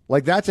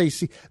 Like that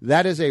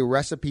is a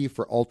recipe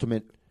for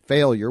ultimate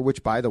failure,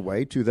 which, by the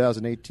way,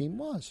 2018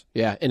 was.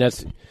 Yeah,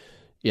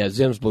 and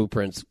Zim's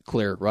blueprint's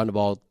clear: run the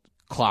ball,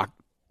 clock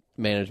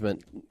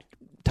management,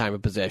 time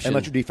of possession, and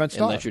let your defense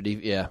start.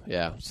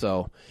 Yeah.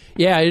 So,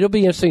 it'll be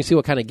interesting to see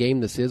what kind of game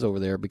this is over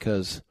there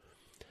because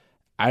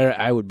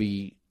I would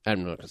be. I'm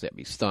not going to say I'd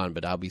be stunned,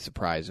 but I'll be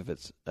surprised if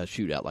it's a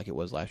shootout like it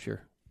was last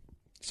year.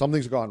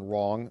 Something's gone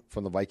wrong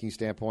from the Viking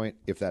standpoint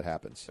if that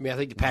happens. I mean, I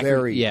think the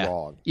Packers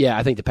wrong. Yeah,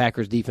 I think the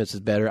Packers' defense is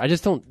better. I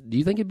just don't. Do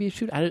you think it'd be a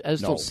shootout? I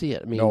just don't see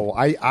it. I mean, no,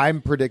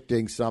 I'm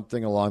predicting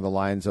something along the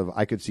lines of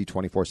I could see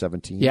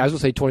 24-17. Yeah, I was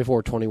going to say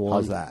 24-21.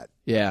 How's that?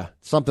 Yeah,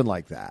 something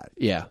like that.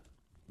 Yeah,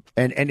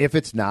 and if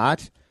it's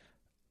not,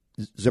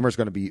 Zimmer's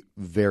going to be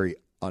very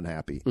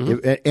unhappy.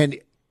 And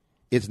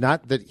it's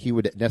not that he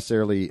would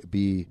necessarily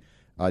be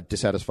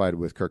dissatisfied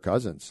with Kirk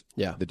Cousins.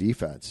 Yeah, the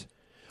defense.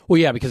 Well,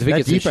 yeah, because if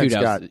it gets a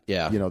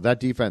shootout, that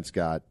defense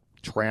got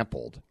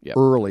trampled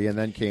early and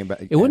then came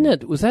back.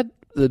 Was that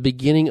the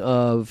beginning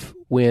of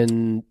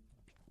when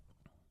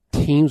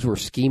teams were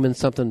scheming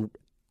something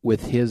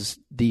with his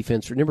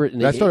defense? Remember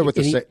that started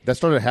that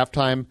started at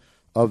halftime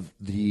of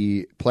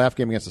the playoff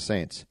game against the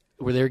Saints,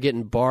 where they were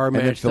getting bar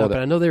matched up. And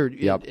I know they were.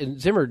 And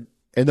Zimmer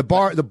and the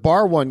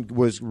bar one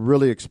was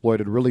really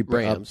exploited really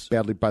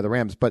badly by the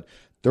Rams, but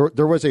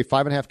there was a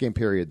 5.5 game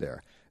period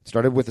there. It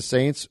started with the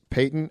Saints,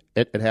 Peyton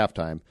at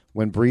halftime,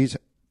 when Breeze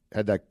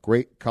had that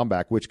great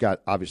comeback, which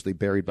got obviously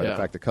buried by the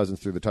fact that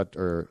Cousins threw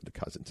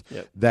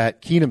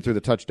that Keenum threw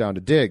the touchdown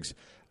to Diggs.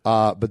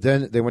 But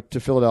then they went to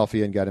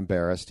Philadelphia and got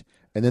embarrassed.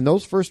 And then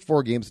those first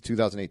 4 games of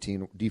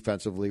 2018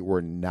 defensively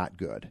were not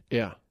good.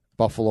 Yeah.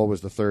 Buffalo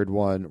was the third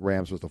one.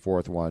 Rams was the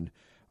fourth one.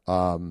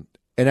 And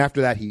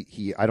after that,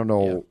 he I don't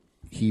know,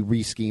 he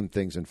re-schemed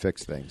things and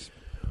fixed things.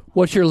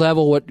 What's your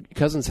level? What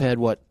Cousins had,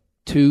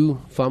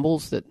 2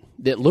 fumbles that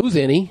didn't lose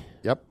any.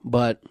 Yep.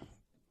 But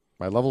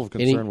my level of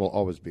concern will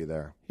always be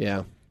there.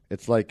 Yeah.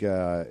 It's like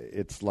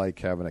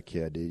having a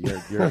kid.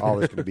 You're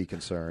always going to be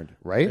concerned,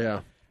 right?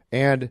 Yeah.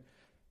 And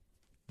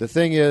the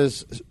thing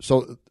is,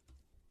 so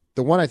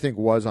the one I think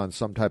was on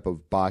some type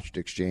of botched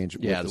exchange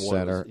with the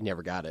center. He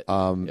never got it.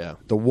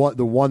 The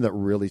one that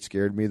really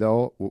scared me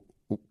though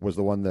was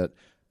the one that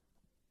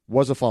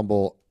was a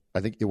fumble.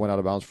 I think it went out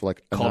of bounds for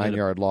like a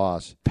 9-yard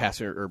loss.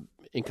 Passer or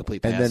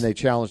incomplete pass. And then they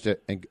challenged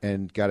it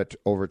and got it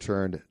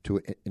overturned to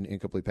an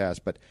incomplete pass.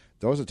 But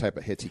those are the type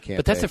of hits he can't.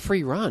 But that's take. a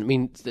free run. I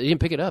mean, they didn't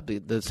pick it up.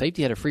 The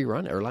safety had a free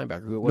run or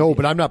linebacker. No,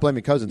 but I'm not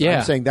blaming Cousins. Yeah.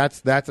 I'm saying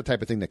that's the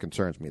type of thing that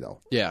concerns me though.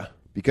 Yeah.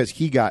 Because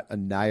he got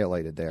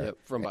annihilated there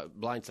from a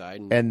blind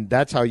side, and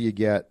that's how you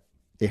get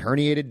a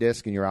herniated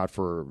disc, and you're out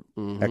for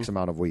X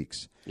amount of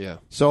weeks. Yeah.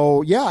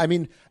 So I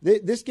mean,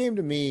 this game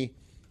to me,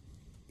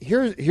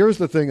 here's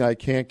the thing I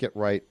can't get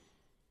right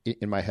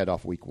in my head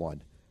off week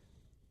 1.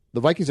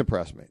 The Vikings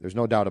impressed me. There's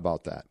no doubt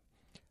about that.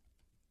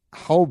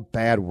 How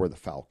bad were the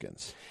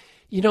Falcons?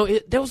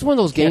 That was one of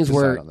those games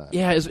where,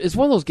 it's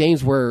one of those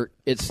games where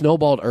it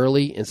snowballed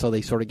early, and so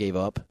they sort of gave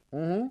up.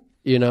 Mm-hmm.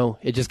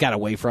 It just got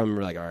away from them.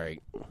 We're like, all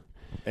right.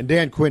 And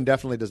Dan Quinn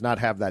definitely does not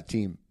have that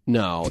team.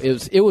 No,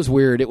 it was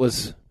weird.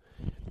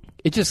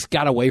 It just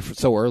got away from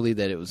so early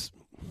that it was.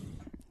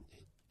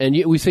 And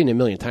we've seen it a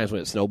million times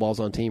when it snowballs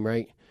on team,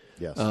 right?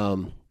 Yes.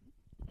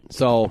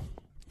 So,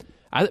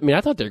 I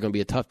thought they were going to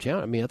be a tough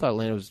challenge. I mean, I thought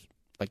Atlanta was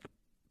like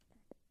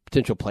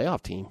potential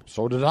playoff team.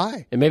 So did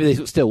I. And maybe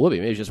they still will be.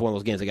 Maybe it's just one of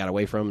those games they got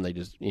away from. They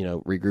just,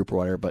 regroup or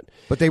whatever. But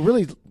they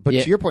really,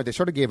 yeah. To your point, they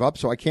sort of gave up,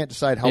 so I can't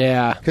decide how.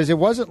 Yeah. Because it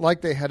wasn't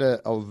like they had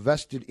a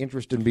vested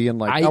interest in being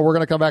like, we're going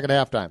to come back at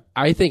halftime.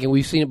 I think, and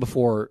we've seen it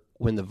before,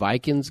 when the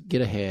Vikings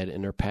get ahead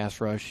and their pass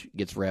rush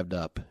gets revved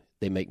up,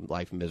 they make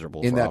life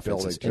miserable in for that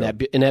offenses.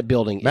 building. In that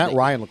building. Matt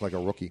Ryan looked like a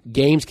rookie.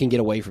 Games can get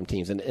away from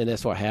teams, and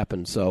that's what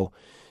happened. So,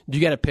 do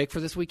you got a pick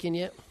for this weekend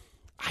yet?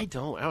 I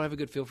don't have a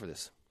good feel for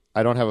this.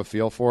 I don't have a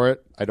feel for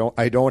it. I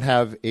don't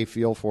have a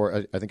feel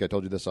for. I think I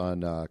told you this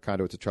on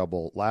Conduits of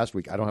Trouble last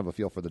week. I don't have a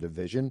feel for the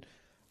division.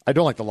 I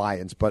don't like the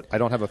Lions, but I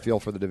don't have a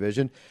feel for the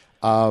division.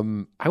 I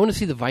want to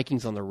see the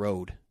Vikings on the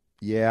road.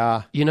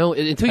 Yeah, until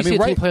you see a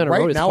team play on the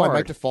road, it's now hard. I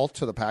might default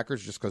to the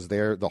Packers just because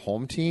they're the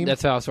home team.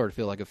 That's how I sort of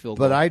feel, like a field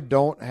goal. But I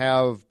don't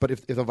have. But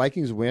if the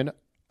Vikings win,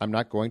 I'm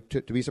not going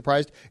to be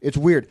surprised. It's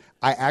weird.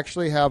 I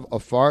actually have a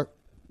far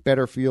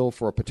better feel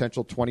for a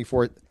potential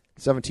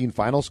 24-17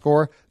 final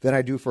score than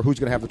I do for who's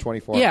going to have the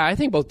 24. Yeah, I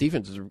think both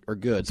defenses are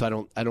good,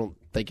 so I don't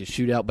think it's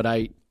shootout, but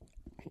I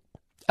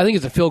think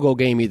it's a field goal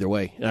game either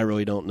way, and I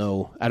really don't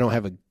know. I don't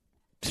have a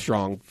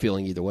strong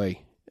feeling either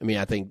way. I mean,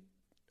 I think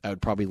I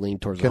would probably lean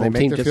towards the home team.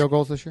 Can they make their field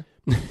goals this year?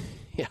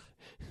 Yeah.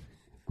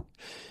 Can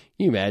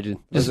you imagine?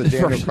 That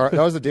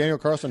was the Daniel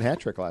Carlson hat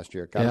trick last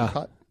year. Got him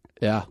cut.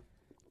 Yeah.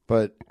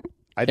 But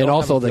I don't and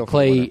also have a the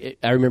Clay.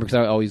 I remember because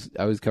I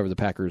always cover the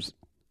Packers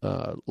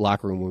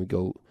locker room when we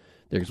go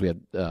there because we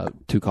had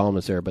two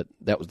columnists there. But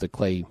that was the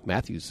Clay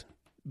Matthews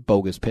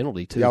bogus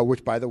penalty too. Yeah,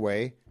 which by the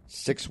way,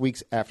 6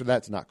 weeks after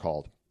that's not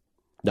called.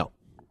 No,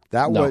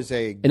 was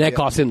and that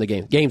cost him the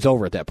game. Game's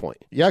over at that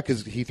point. Yeah,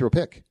 because he threw a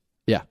pick.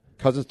 Yeah.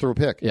 Cousins threw a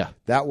pick. Yeah.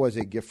 That was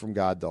a gift from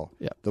God, though.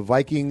 Yeah. The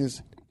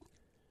Vikings,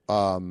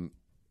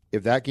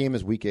 if that game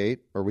is week 8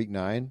 or week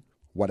 9,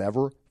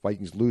 whatever,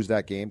 Vikings lose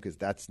that game because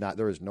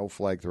there is no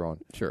flag thrown.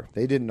 Sure.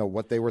 They didn't know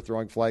what they were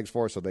throwing flags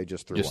for, so they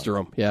just threw one. Just threw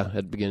them, yeah, at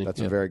the beginning.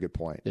 That's a very good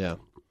point. Yeah.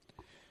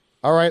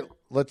 All right,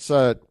 let's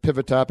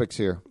pivot topics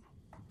here.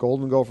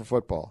 Golden Gopher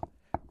football.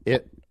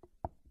 It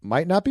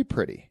might not be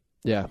pretty.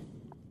 Yeah.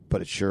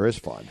 But it sure is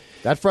fun.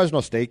 That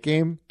Fresno State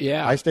game,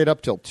 yeah. I stayed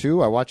up till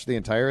 2. I watched the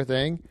entire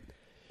thing.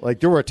 Like,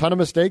 there were a ton of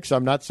mistakes.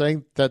 I'm not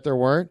saying that there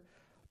weren't.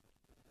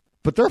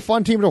 But they're a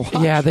fun team to watch.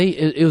 Yeah,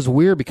 it was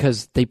weird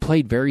because they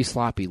played very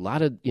sloppy. A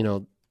lot of,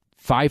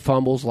 5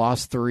 fumbles,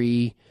 lost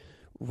 3.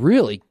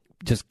 Really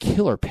just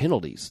killer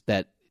penalties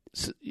that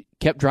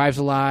kept drives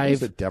alive.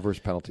 It's a Devers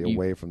penalty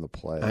away from the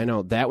play. I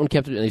know. That one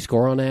kept it, and they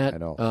score on that. I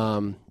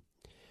know.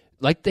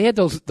 Like they had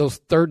those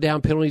third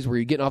down penalties where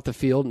you're getting off the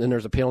field, and then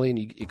there's a penalty, and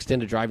you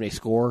extend a drive, and they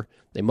score.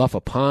 They muff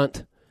a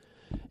punt.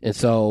 And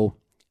so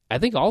I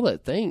think all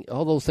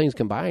those things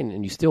combined,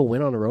 and you still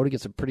win on the road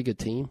against a pretty good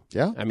team.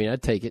 Yeah. I mean,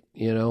 I'd take it,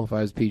 if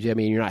I was PJ. I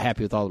mean, you're not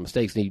happy with all the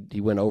mistakes, and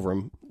he went over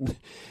them,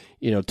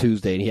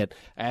 Tuesday. And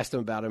I asked him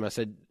about him. I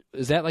said,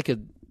 is that like a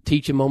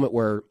teaching moment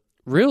where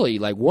really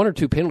like 1 or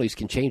 2 penalties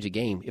can change a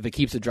game? If it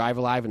keeps the drive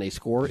alive and they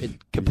score,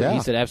 it completely. Yeah.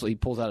 He said, absolutely. He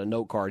pulls out a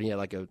note card. He had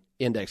like a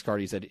index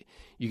card. He said,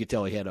 you could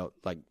tell he had a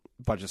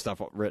bunch of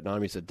stuff written on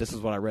him. He said, this is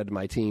what I read to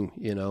my team,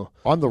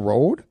 On the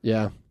road?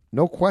 Yeah.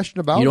 No question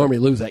about it. You normally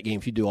lose that game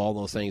if you do all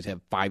those things,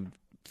 have 5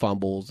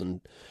 fumbles, and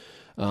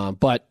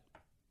but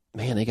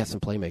man, they got some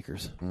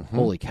playmakers. Mm-hmm.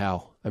 Holy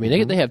cow! I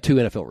mean, they have 2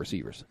 NFL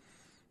receivers.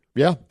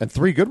 Yeah, and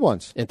 3 good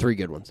ones. And 3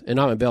 good ones. And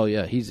Amon Bell,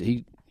 yeah,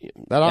 that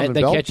Amon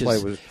Bell catches,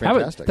 play was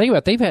fantastic. Think about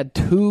it, they've had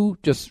 2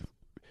 just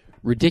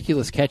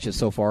ridiculous catches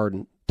so far,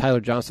 and Tyler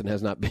Johnson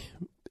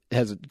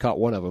hasn't caught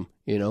one of them.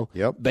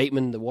 Yep.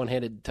 Bateman, the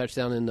one-handed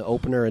touchdown in the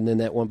opener, and then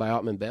that one by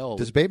Amon Bell.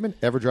 Does Bateman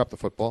ever drop the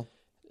football?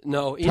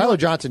 No, Tyler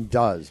Johnson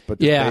does, but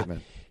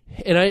Bateman.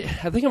 And I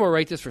think I'm gonna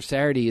write this for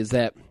Saturday. Is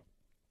that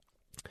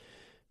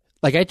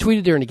like I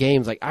tweeted during the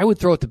games? Like I would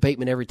throw it to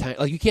Bateman every time.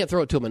 Like you can't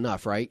throw it to him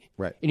enough, right?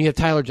 Right. And you have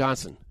Tyler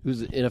Johnson,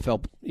 who's an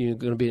NFL, going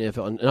to be an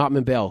NFL, and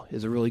Amon Bell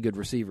is a really good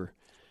receiver.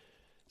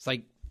 It's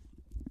like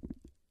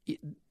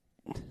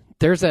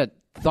there's that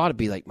thought to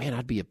be like, man,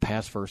 I'd be a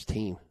pass first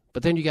team.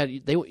 But then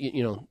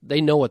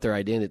they know what their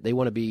identity. They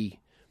want to be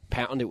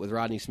pounded with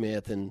Rodney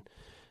Smith and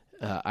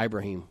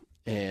Ibrahim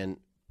and.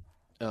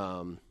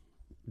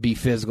 Be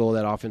physical,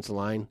 that offensive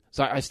line.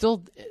 So I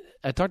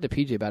talked to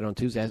PJ about it on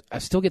Tuesday. I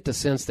still get the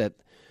sense that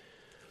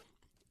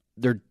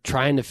they're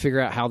trying to figure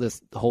out how the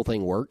whole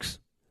thing works.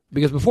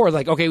 Because before, it's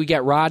like, okay, we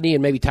got Rodney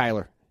and maybe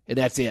Tyler, and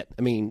that's it.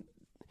 I mean,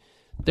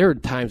 there were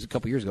times a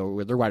couple years ago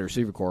where their wide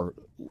receiver core,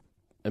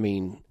 I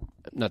mean,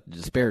 not to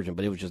disparage them,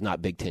 but it was just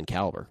not Big Ten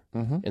caliber.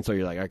 Mm-hmm. And so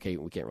you're like, okay,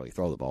 we can't really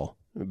throw the ball.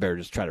 We better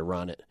just try to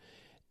run it.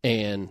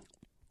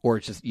 Or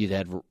it's just you'd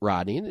had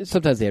Rodney, and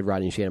sometimes they had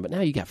Rodney and Shannon, but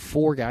now you got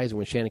 4 guys, and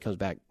when Shannon comes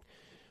back,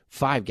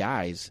 5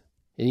 guys,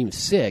 and even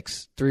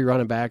 6, 3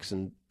 running backs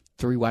and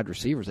 3 wide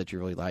receivers that you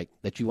really like,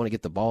 that you want to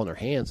get the ball in their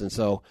hands. And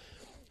so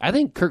I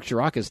think Kirk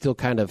Ciarrocca is still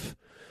kind of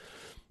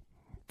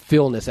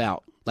filling this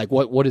out. Like,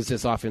 what is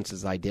this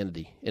offense's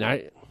identity?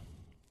 And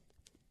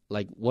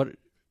what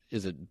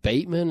is it,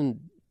 Bateman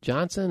and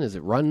Johnson? Is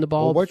it running the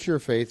ball? Well, what's your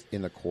faith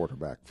in the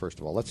quarterback, first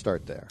of all? Let's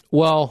start there.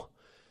 Well,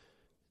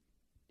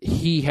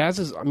 he has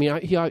his. I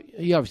mean, he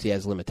obviously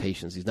has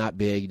limitations. He's not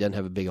big. He doesn't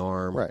have a big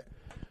arm. Right.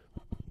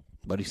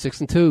 But he's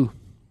 6'2",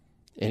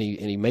 and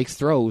he makes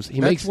throws.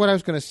 That's what I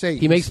was going to say.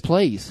 He makes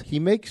plays. He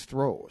makes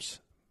throws.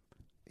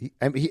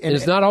 And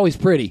it's not always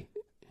pretty.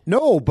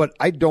 No, but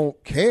I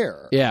don't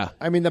care. Yeah.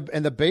 I mean,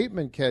 the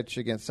Bateman catch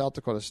against South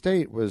Dakota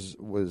State was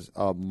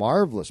a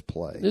marvelous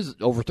play. This is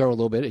overthrown a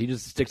little bit. He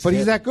just sticks. But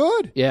he's that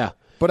good. Yeah.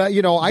 But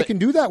I can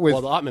do that with.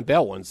 Well, the Ottman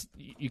Bell ones,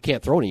 you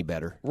can't throw any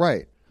better.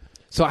 Right.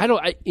 So I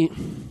don't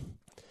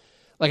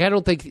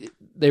think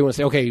they want to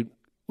say, okay,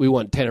 we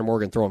want Tanner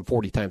Morgan throwing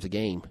 40 times a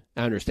game.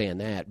 I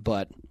understand that,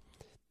 but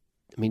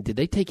I mean, did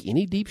they take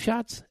any deep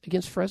shots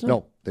against Fresno?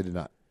 No, they did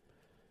not.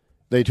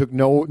 They took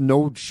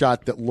no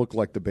shot that looked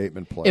like the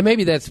Bateman play. And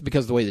maybe that's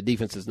because the way the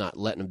defense is not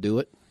letting them do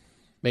it.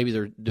 Maybe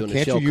they're doing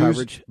a shell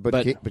coverage.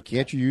 But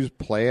can't you use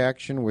play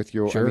action with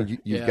your? Sure. I mean,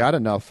 you've got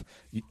enough.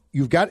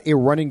 You've got a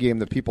running game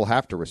that people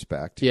have to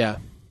respect. Yeah.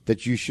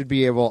 That you should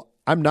be able.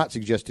 I'm not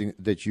suggesting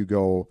that you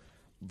go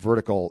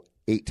vertical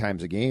 8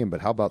 times a game, but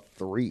how about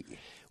 3?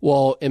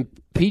 Well, and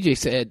PJ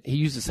said he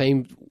used the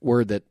same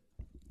word that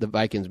the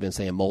Vikings have been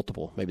saying,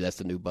 multiple. Maybe that's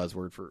the new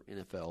buzzword for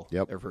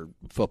NFL or for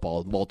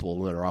football, multiple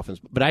winner offense.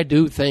 But I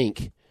do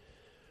think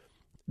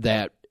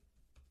that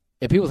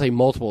if people say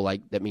multiple,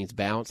 like that means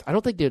bounce, I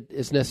don't think that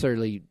it's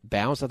necessarily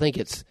bounce. I think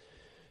it's,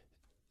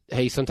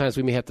 hey, sometimes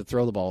we may have to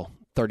throw the ball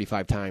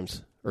 35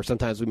 times, or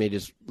sometimes we may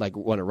just like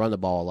want to run the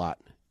ball a lot.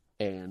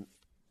 And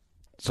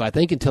so I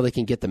think until they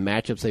can get the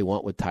matchups they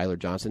want with Tyler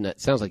Johnson, that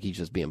sounds like he's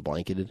just being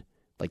blanketed.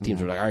 Like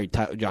teams are like, all right,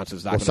 Tyler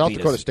Johnson's not going to beat us. South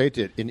Dakota State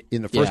did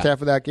in the first half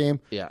of that game.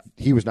 Yeah,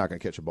 he was not going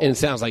to catch a ball. And it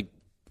sounds like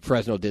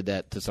Fresno did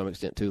that to some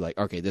extent too. Like,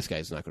 okay, this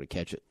guy's not going to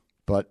catch it.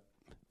 But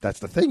that's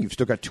the thing. You've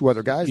still got 2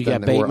 other guys. You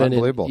got Bateman, who are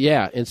unbelievable.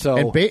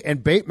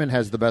 And Bateman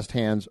has the best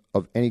hands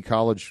of any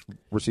college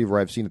receiver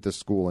I've seen at this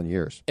school in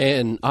years.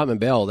 And Ottman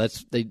Bell,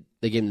 they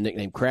gave him the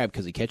nickname Crab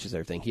because he catches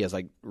everything. He has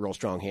like real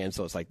strong hands,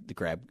 so it's like the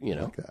crab. You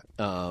know,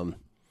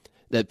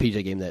 that PJ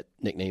gave him that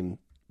nickname.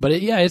 But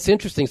it's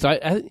interesting. So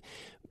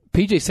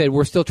PJ said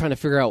we're still trying to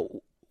figure out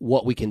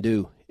what we can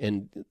do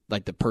and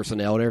like the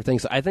personnel and everything.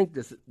 So I think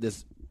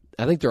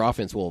I think their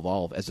offense will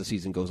evolve as the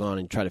season goes on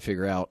and try to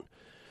figure out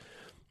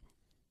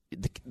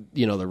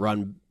the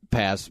run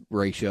pass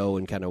ratio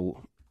and kind of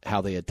how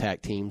they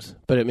attack teams.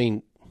 But I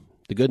mean,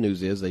 the good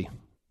news is they're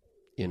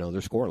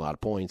scoring a lot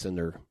of points and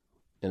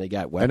they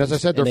got weapons. And as I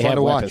said, they're fun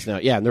to watch. Now.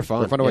 Yeah, and they're fun.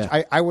 They're fun to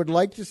watch. I would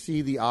like to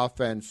see the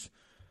offense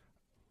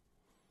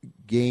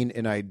gain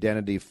an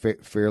identity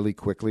fairly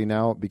quickly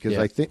now because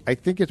I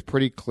think it's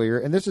pretty clear.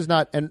 And this is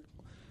not to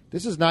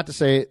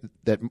say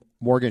that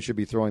Morgan should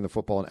be throwing the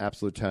football an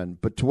absolute 10,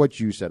 but to what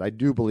you said, I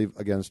do believe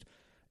against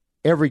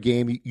every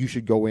game you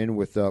should go in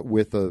with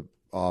a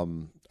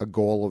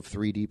goal of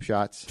 3 deep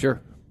shots.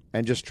 Sure.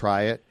 And just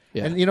try it.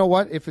 Yeah. And you know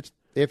what? If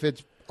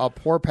it's a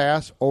poor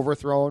pass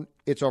overthrown,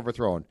 it's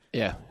overthrown.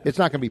 Yeah. It's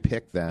not going to be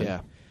picked then.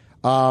 Yeah.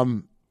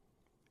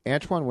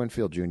 Antoine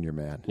Winfield Jr.,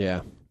 man.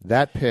 Yeah.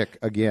 That pick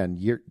again,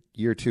 year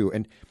 2,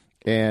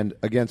 and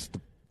against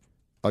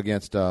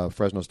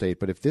Fresno State.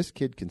 But if this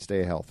kid can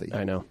stay healthy,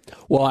 I know.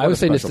 Well, I was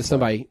saying this to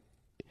somebody.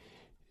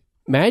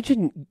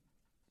 Imagine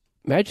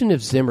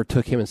if Zimmer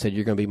took him and said,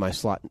 "You're going to be my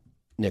slot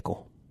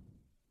nickel."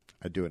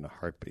 I'd do it in a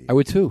heartbeat. I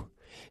would too,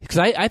 because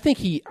I think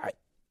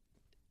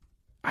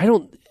I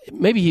don't.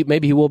 Maybe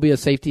he will be a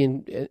safety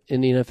in the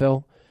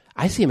NFL.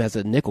 I see him as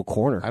a nickel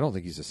corner. I don't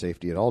think he's a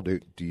safety at all. Do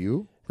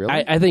you?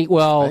 Really? I think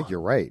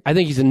you're right. I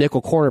think he's a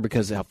nickel corner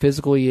because of how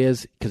physical he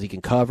is, because he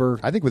can cover.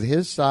 I think with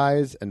his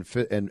size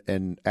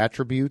and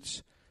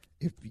attributes,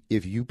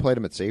 if you played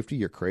him at safety,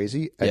 you're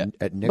crazy.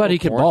 At nickel but he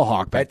can corner, ball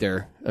hawk back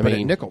there. At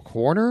nickel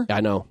corner, I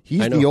know.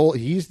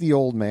 He's the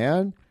old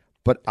man,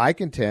 but I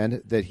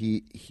contend that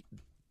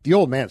the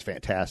old man's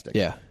fantastic.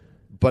 Yeah.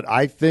 But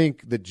I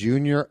think the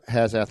junior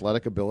has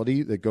athletic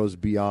ability that goes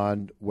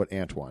beyond what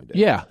Antoine did.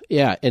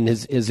 Yeah, and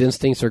his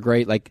instincts are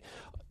great. Like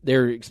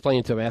they're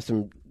explaining to him, asked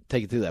him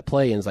take it through that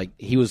play, and it's like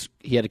he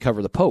had to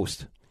cover the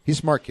post. He's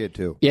a smart kid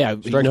too. Yeah,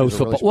 he knows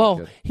football.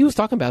 Really he was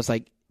talking about it's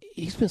like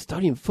he's been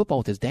studying football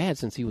with his dad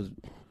since he was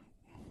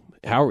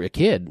a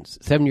kid,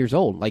 7 years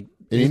old. Like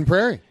in Eden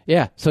Prairie.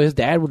 Yeah, so his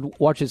dad would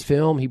watch his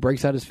film. He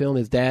breaks out his film.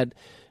 His dad,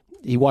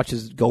 he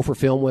watches Gopher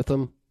film with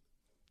him.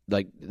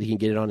 Like he can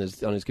get it on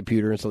his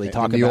computer, and so they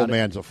talk about it. The old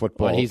man's a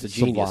football. Well, he's a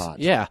genius. Savant.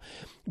 Yeah,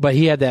 but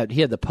he had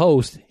the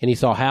post, and he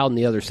saw Howden,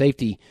 the other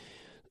safety,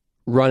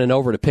 running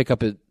over to pick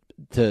up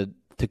to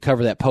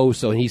cover that post.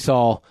 So he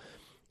saw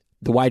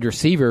the wide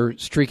receiver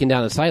streaking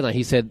down the sideline.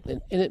 He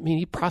said, and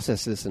he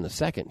processed this in a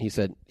second. He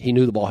said he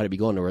knew the ball had to be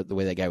going the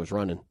way that guy was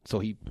running. So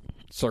he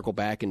circled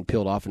back and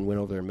peeled off and went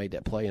over there and made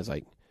that play. It's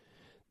like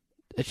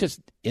it's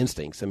just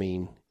instincts. I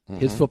mean,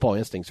 his football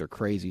instincts are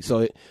crazy.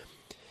 So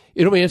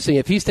it'll be interesting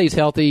if he stays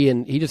healthy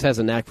and he just has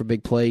a knack for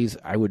big plays.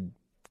 I would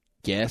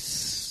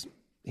guess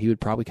he would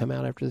probably come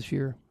out after this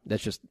year.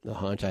 That's just a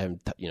hunch. I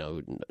haven't,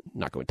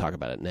 not going to talk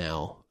about it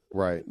now.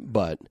 Right.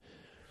 But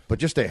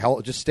just stay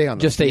healthy. Just stay on.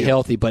 Just stay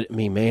healthy. But I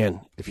mean,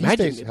 man, if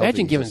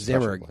imagine giving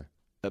Zimmer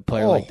a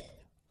player like,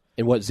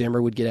 and what Zimmer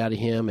would get out of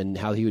him and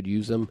how he would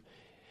use him.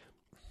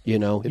 You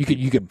know,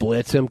 you could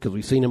blitz him because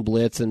we've seen him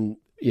blitz and,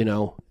 you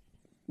know,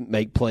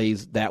 make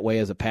plays that way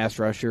as a pass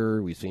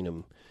rusher. We've seen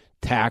him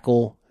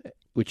tackle,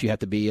 which you have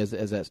to be as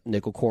that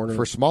nickel corner.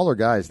 For smaller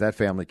guys, that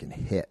family can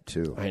hit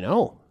too. I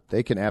know.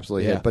 They can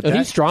absolutely hit. But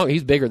he's strong.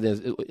 He's bigger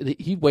than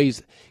he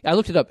weighs. I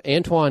looked it up.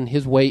 Antoine,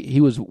 his weight,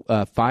 he was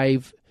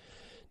 5'9",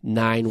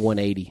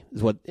 180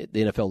 is what the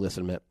NFL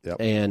listed him at. Yep.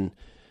 And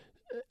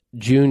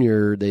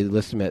Junior, they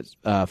listed him at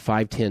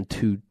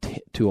 5'10",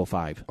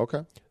 205.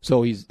 Okay.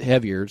 So he's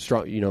heavier,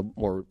 strong, you know,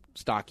 more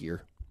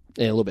stockier,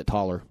 and a little bit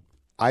taller.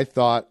 I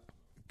thought,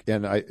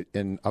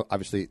 and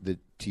obviously the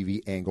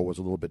TV angle was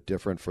a little bit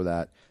different for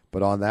that,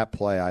 but on that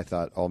play, I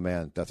thought, oh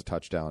man, that's a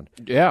touchdown.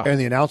 Yeah. And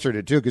the announcer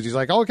did too, because he's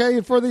like,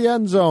 okay, for the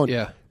end zone.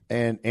 Yeah.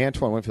 And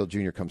Antoine Winfield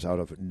Jr. comes out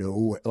of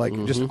nowhere, like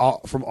just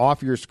from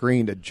off your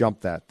screen to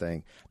jump that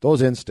thing.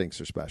 Those instincts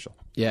are special.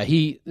 Yeah,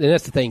 and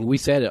that's the thing. We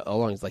said it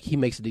along. It's like he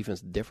makes the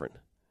defense different.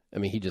 I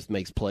mean, he just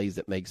makes plays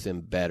that makes him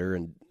better,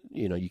 and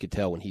you know, you could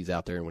tell when he's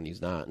out there and when he's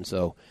not. And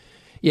so,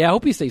 yeah, I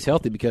hope he stays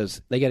healthy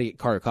because they got to get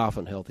Carter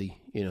Coughlin healthy.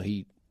 You know,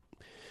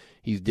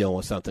 he's dealing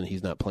with something.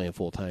 He's not playing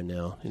full time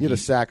now. He had a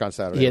sack on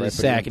Saturday. He had right? a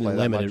sack in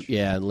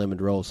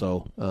limited role.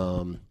 So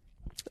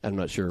I'm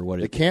not sure what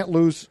they can't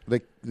lose.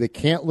 They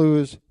can't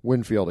lose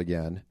Winfield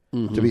again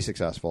to be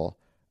successful,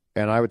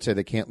 and I would say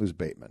they can't lose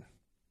Bateman.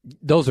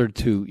 Those are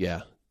two.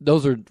 Yeah,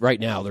 those are right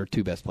now their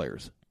two best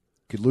players.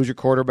 Could lose your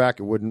quarterback,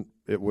 it wouldn't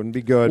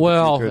be good.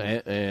 Well,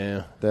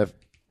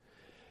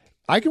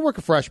 I can work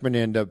a freshman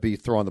in to be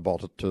throwing the ball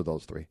to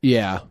those three.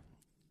 Yeah.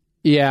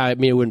 I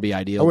mean, it wouldn't be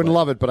ideal. I wouldn't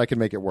love it, but I can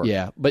make it work.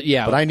 But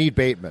I need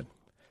Bateman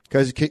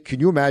because can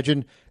you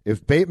imagine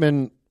if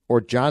Bateman or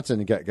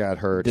Johnson got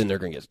hurt? Then they're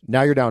going to get.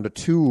 Now you're down to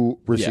two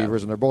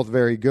receivers, and they're both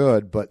very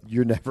good, but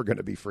you're never going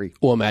to be free.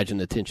 Well, imagine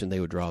the tension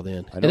they would draw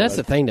then, and that's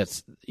the thing.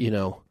 That's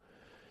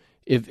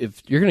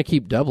if you're going to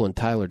keep doubling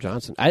Tyler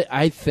Johnson,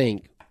 I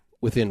think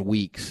within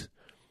weeks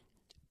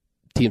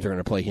teams are going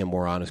to play him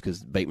more honest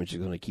because Bateman's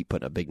just going to keep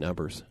putting up big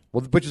numbers.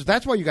 Well, but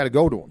that's why you got to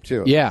go to him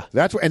too. Yeah,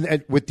 that's what,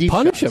 and with deep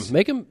punish shots. him,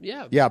 make him.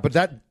 Yeah. But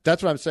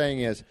that's what I'm saying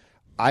is,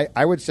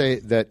 I would say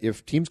that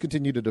if teams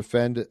continue to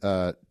defend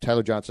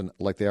Tyler Johnson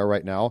like they are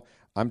right now,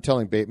 I'm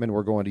telling Bateman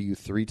we're going to you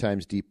 3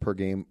 times deep per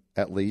game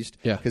at least.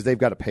 Yeah, because they've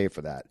got to pay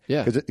for that.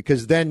 Yeah,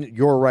 because then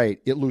you're right,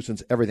 it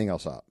loosens everything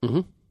else up. Mm-hmm.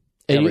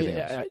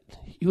 And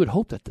you would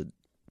hope that the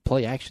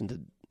play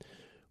action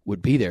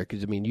would be there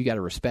because I mean you got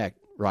to respect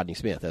Rodney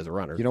Smith as a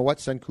runner. You know what?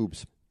 Send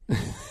Coobs.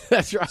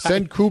 That's right.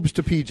 Send Coobs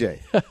to PJ.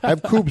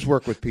 Have Coobs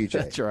work with PJ.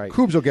 That's right.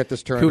 Coobs will get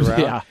this turned around.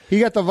 Yeah. He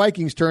got the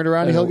Vikings turned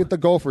around, and he'll get the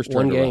Gophers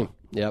turned around. One game.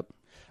 Yep.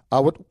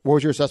 What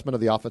was your assessment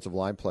of the offensive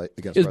line play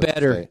against? It was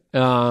better.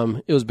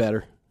 It was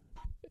better.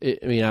 I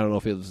mean, I don't know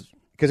if it was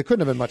because it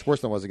couldn't have been much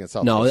worse than it was against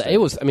South. No, State. It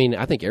was. I mean,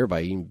 I think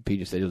everybody, even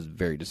PJ State, it was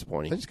very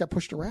disappointing. They just got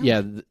pushed around.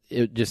 Yeah,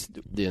 it just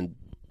didn't.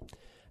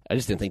 I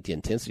just didn't think the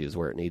intensity was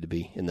where it needed to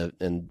be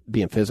and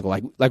being physical,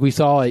 like we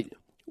saw at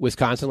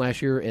Wisconsin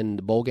last year in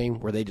the bowl game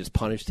where they just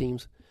punished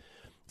teams.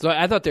 So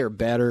I thought they were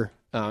better.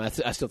 I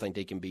still think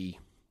they can be.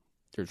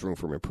 There's room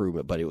for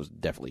improvement, but it was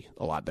definitely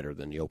a lot better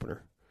than the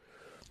opener.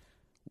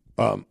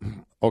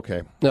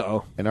 Okay.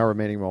 Uh-oh. In our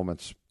remaining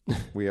moments,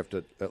 we have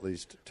to at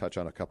least touch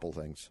on a couple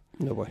things.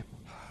 No boy.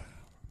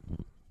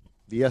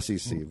 The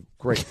SEC,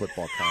 great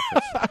football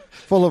conference,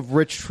 full of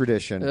rich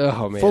tradition,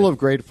 full of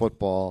great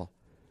football.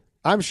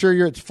 I'm sure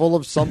it's full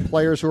of some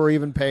players who are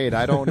even paid.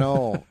 I don't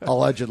know,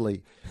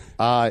 allegedly.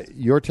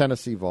 Your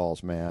Tennessee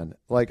Vols, man.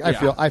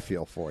 I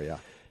feel for you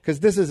because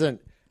this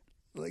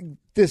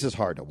is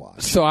hard to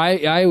watch. So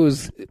I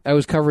was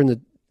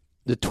covering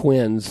the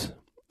Twins,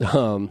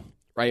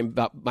 right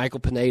about Michael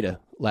Pineda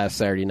last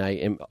Saturday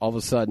night, and all of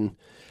a sudden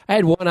I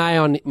had one eye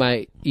on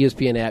my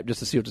ESPN app just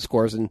to see what the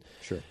scores, and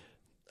sure.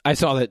 I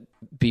saw that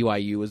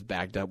BYU was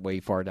backed up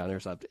way far down there,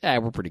 so I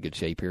thought, we're in pretty good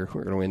shape here.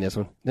 We're going to win this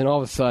one. Then all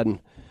of a sudden,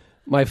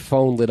 my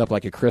phone lit up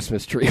like a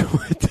Christmas tree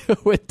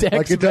with text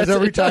like it does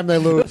every time they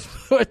lose.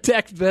 With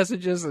text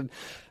messages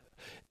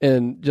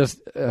and just,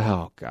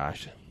 oh,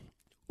 gosh.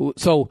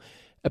 So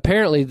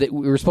apparently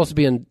we were supposed to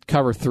be in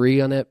cover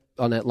 3 on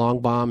that long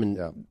bomb,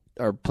 and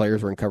our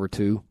players were in cover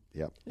 2.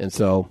 Yep. And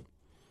so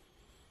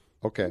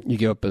okay, you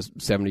give up a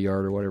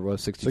 70-yard or whatever it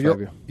was, 65.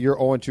 So you're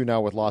 0-2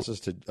 now with losses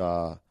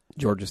to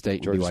Georgia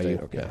State and BYU. State,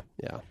 okay.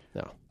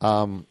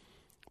 Yeah.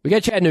 We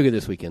got Chattanooga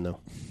this weekend, though.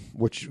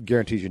 Which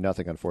guarantees you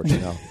nothing,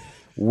 unfortunately. Now.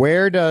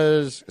 Where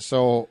does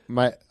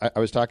I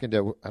was talking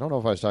to, I don't know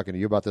if I was talking to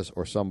you about this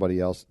or somebody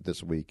else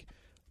this week.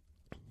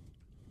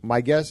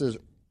 My guess is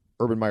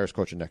Urban Meyer's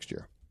coaching next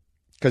year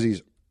because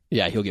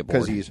he'll get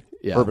bored because he's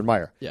Urban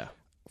Meyer. Yeah,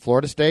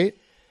 Florida State,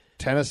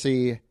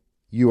 Tennessee,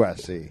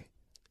 USC.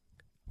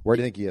 Where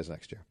do you think he is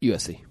next year?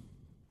 USC.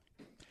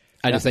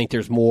 I just think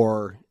there's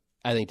more.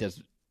 I think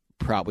that's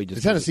probably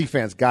just the Tennessee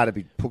fans got to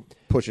be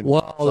pushing.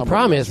 Well, the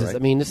problem is, right? I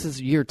mean, this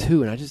is year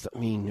 2, and are you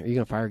going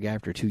to fire a guy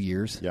after 2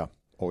 years? Yeah.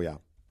 Oh, yeah.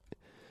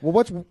 Well,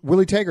 what's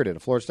Willie Taggart in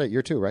Florida State?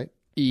 Year 2, right?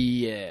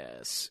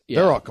 Yes.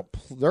 Yeah.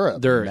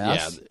 They're a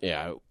mess.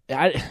 Yeah.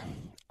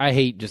 I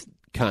hate just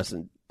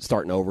constant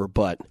starting over,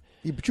 but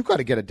Yeah, but you got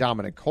to get a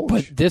dominant coach.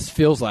 But this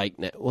feels like,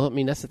 well, I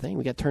mean, that's the thing.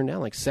 We got turned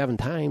down like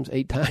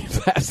 8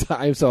 times last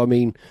time. So, I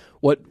mean,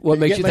 what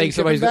makes you think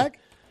somebody's back?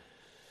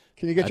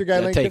 Can you get your guy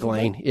Lane take Kiffin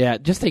Lane? back? Yeah,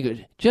 just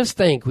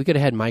think we could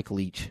have had Mike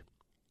Leach.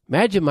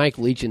 Imagine Mike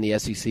Leach in the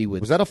SEC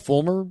with. Was that a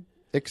Fulmer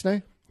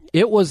Ixnay?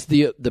 It was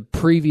the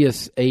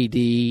previous AD,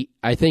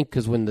 I think,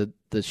 because when the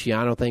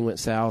Schiano thing went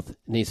south,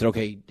 and he said,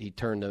 okay, he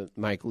turned to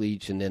Mike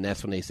Leach, and then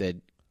that's when they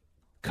said,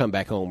 come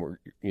back home, or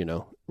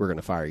we're going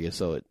to fire you.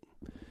 So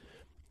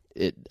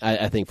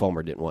I think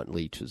Fulmer didn't want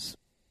Leach,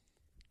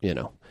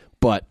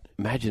 but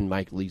imagine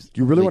Mike Leach.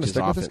 Do you really want to Leach's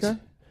stick offense. with this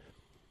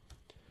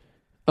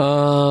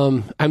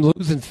guy? I'm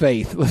losing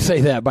faith. Let's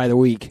say that by the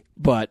week.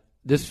 But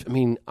this, I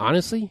mean,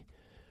 honestly,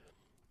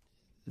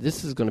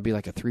 this is going to be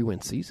like a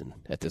 3-win season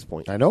at this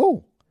point. I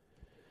know.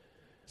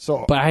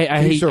 So, but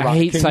I hate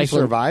Can cycling. you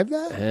survive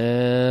that?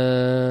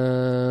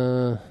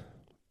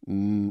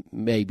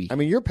 Maybe. I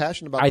mean, you're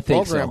passionate about I the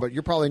think program, so. but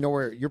you're probably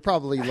nowhere. You're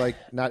probably like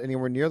not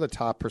anywhere near the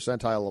top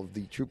percentile of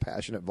the true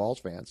passionate Vols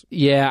fans.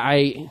 Yeah,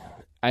 I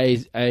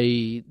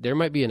there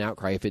might be an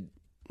outcry if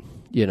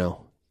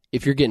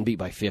if you're getting beat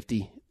by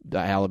 50,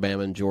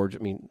 Alabama and Georgia.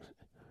 I mean,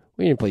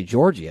 we didn't play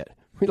Georgia yet.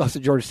 We lost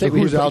to Georgia State. So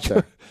who's out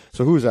there?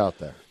 So who's out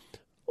there?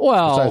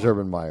 Well, besides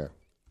Urban Meyer,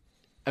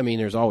 I mean,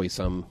 there's always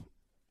some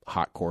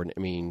hot coordinator.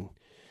 I mean,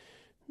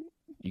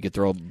 you could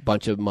throw a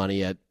bunch of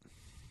money at,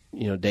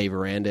 Dave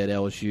Aranda at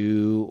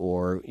LSU,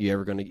 or you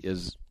ever going to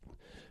is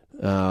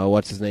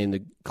what's his name,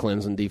 the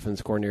Clemson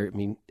defense coordinator. I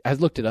mean, I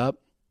looked it up.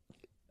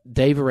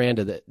 Dave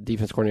Aranda, the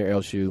defense coordinator at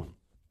LSU,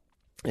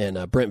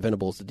 and Brent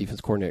Venables, the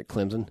defense coordinator at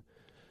Clemson,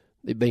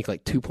 they make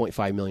like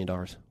 $2.5 million.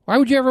 Why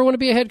would you ever want to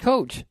be a head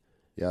coach?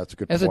 Yeah, that's a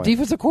good As point. a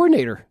defensive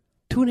coordinator,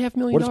 $2.5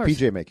 million. What does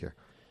PJ make here?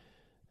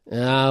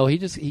 No, he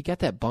got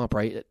that bump,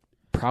 right?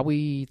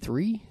 Probably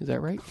 3. Is that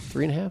right?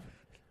 3.5.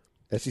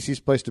 SEC's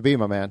place to be,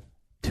 my man.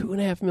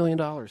 $2.5 million.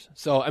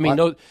 So I mean,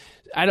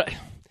 I don't.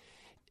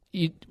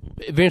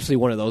 Eventually,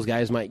 one of those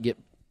guys might get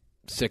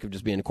sick of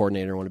just being a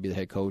coordinator and want to be the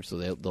head coach. So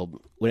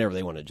they'll whenever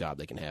they want a job,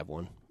 they can have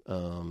one.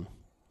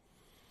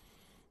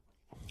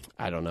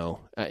 I don't know.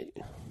 I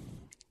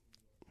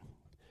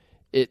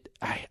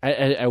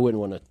wouldn't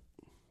want to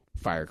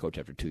fire a coach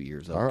after 2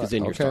 years, though, because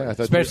then you're starting,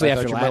 especially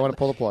after you might want to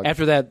pull the plug.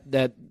 After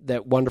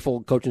that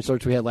wonderful coaching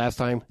search we had last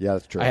time. Yeah,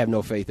 that's true. I have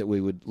no faith that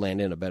we would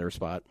land in a better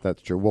spot.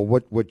 That's true. Well,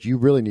 what you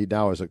really need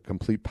now is a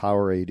complete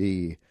power AD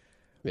to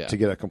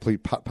get a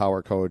complete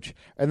power coach,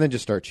 and then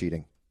just start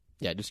cheating.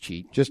 Yeah, just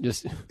cheat.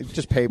 Just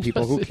pay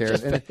people. Who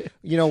cares? And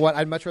you know what?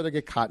 I'd much rather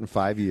get caught in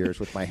 5 years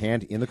with my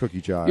hand in the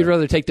cookie jar. You'd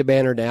rather take the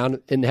banner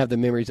down and have the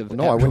memories of.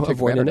 No, I wouldn't take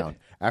the banner it. down.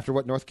 After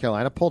what North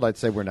Carolina pulled, I'd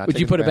say we're not. Would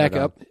you put it back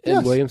up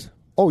in Williams?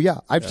 Oh, yeah.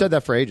 I've said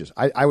that for ages.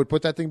 I would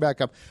put that thing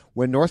back up.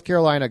 When North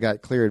Carolina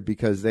got cleared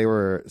because they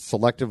were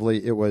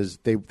selectively,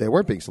 they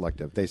weren't being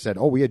selective. They said,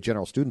 we had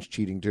general students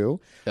cheating too.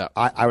 Yeah.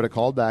 I would have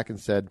called back and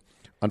said,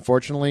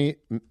 unfortunately,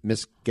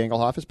 Miss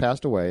Gangelhoff has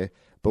passed away,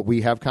 but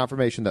we have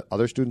confirmation that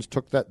other students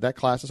took that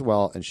class as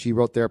well, and she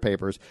wrote their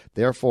papers.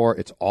 Therefore,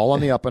 it's all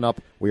on the up and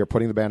up. We are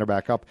putting the banner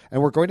back up,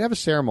 and we're going to have a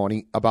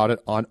ceremony about it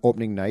on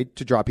opening night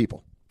to draw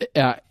people.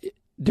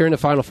 During the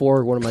Final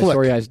Four, one of my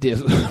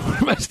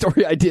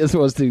story ideas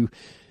was to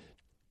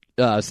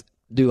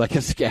do like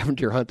a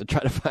scavenger hunt to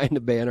try to find a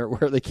banner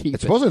where they keep it.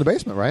 It's supposedly in the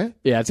basement, right?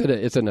 Yeah,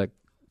 it's in a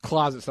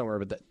closet somewhere,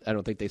 but I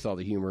don't think they saw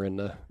the humor in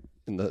the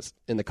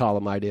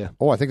column idea.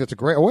 Oh, I think that's a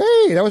great.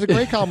 Wait, that was a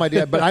great column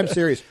idea. But I'm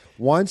serious.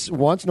 Once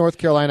North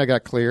Carolina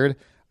got cleared,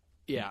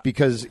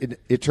 because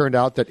it turned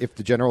out that if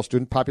the general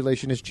student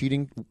population is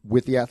cheating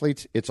with the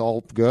athletes, it's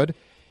all good.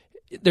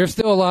 There's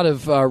still a lot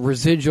of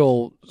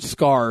residual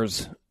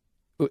scars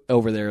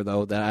over there,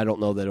 though, that I don't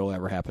know that it'll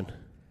ever happen.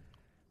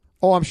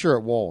 Oh, I'm sure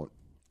it won't.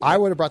 I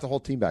would have brought the whole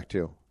team back,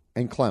 too.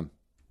 And Clem.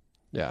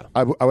 Yeah.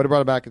 I would have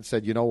brought it back and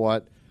said, you know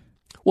what?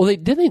 Well, I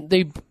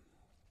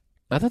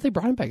thought they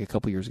brought him back a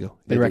couple years ago.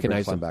 They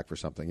recognized him back for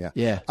something, yeah.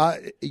 Yeah.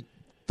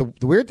 The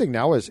weird thing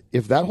now is,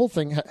 if that whole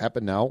thing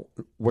happened now,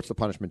 what's the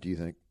punishment, do you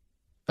think?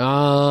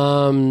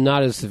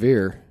 Not as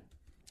severe.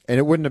 And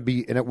it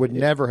would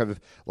never have,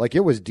 like,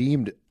 it was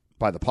deemed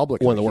by the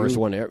public. One of the worst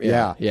one ever.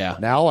 Yeah.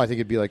 Now I think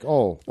it'd be like,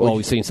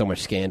 we've seen so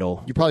much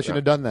scandal. You probably shouldn't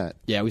have done that.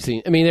 Yeah, we've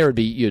seen. I mean,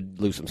 you'd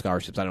lose some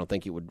scholarships. I don't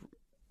think it would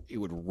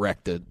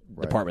wreck the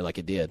department like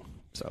it did.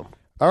 So.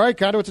 All right,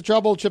 Conduits of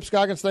Trouble. Chip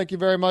Scoggins, thank you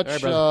very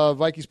much. Right,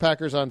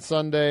 Vikings-Packers on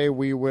Sunday.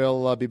 We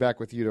will be back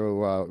with you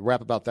to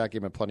rap about that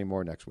game and plenty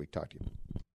more next week. Talk to you.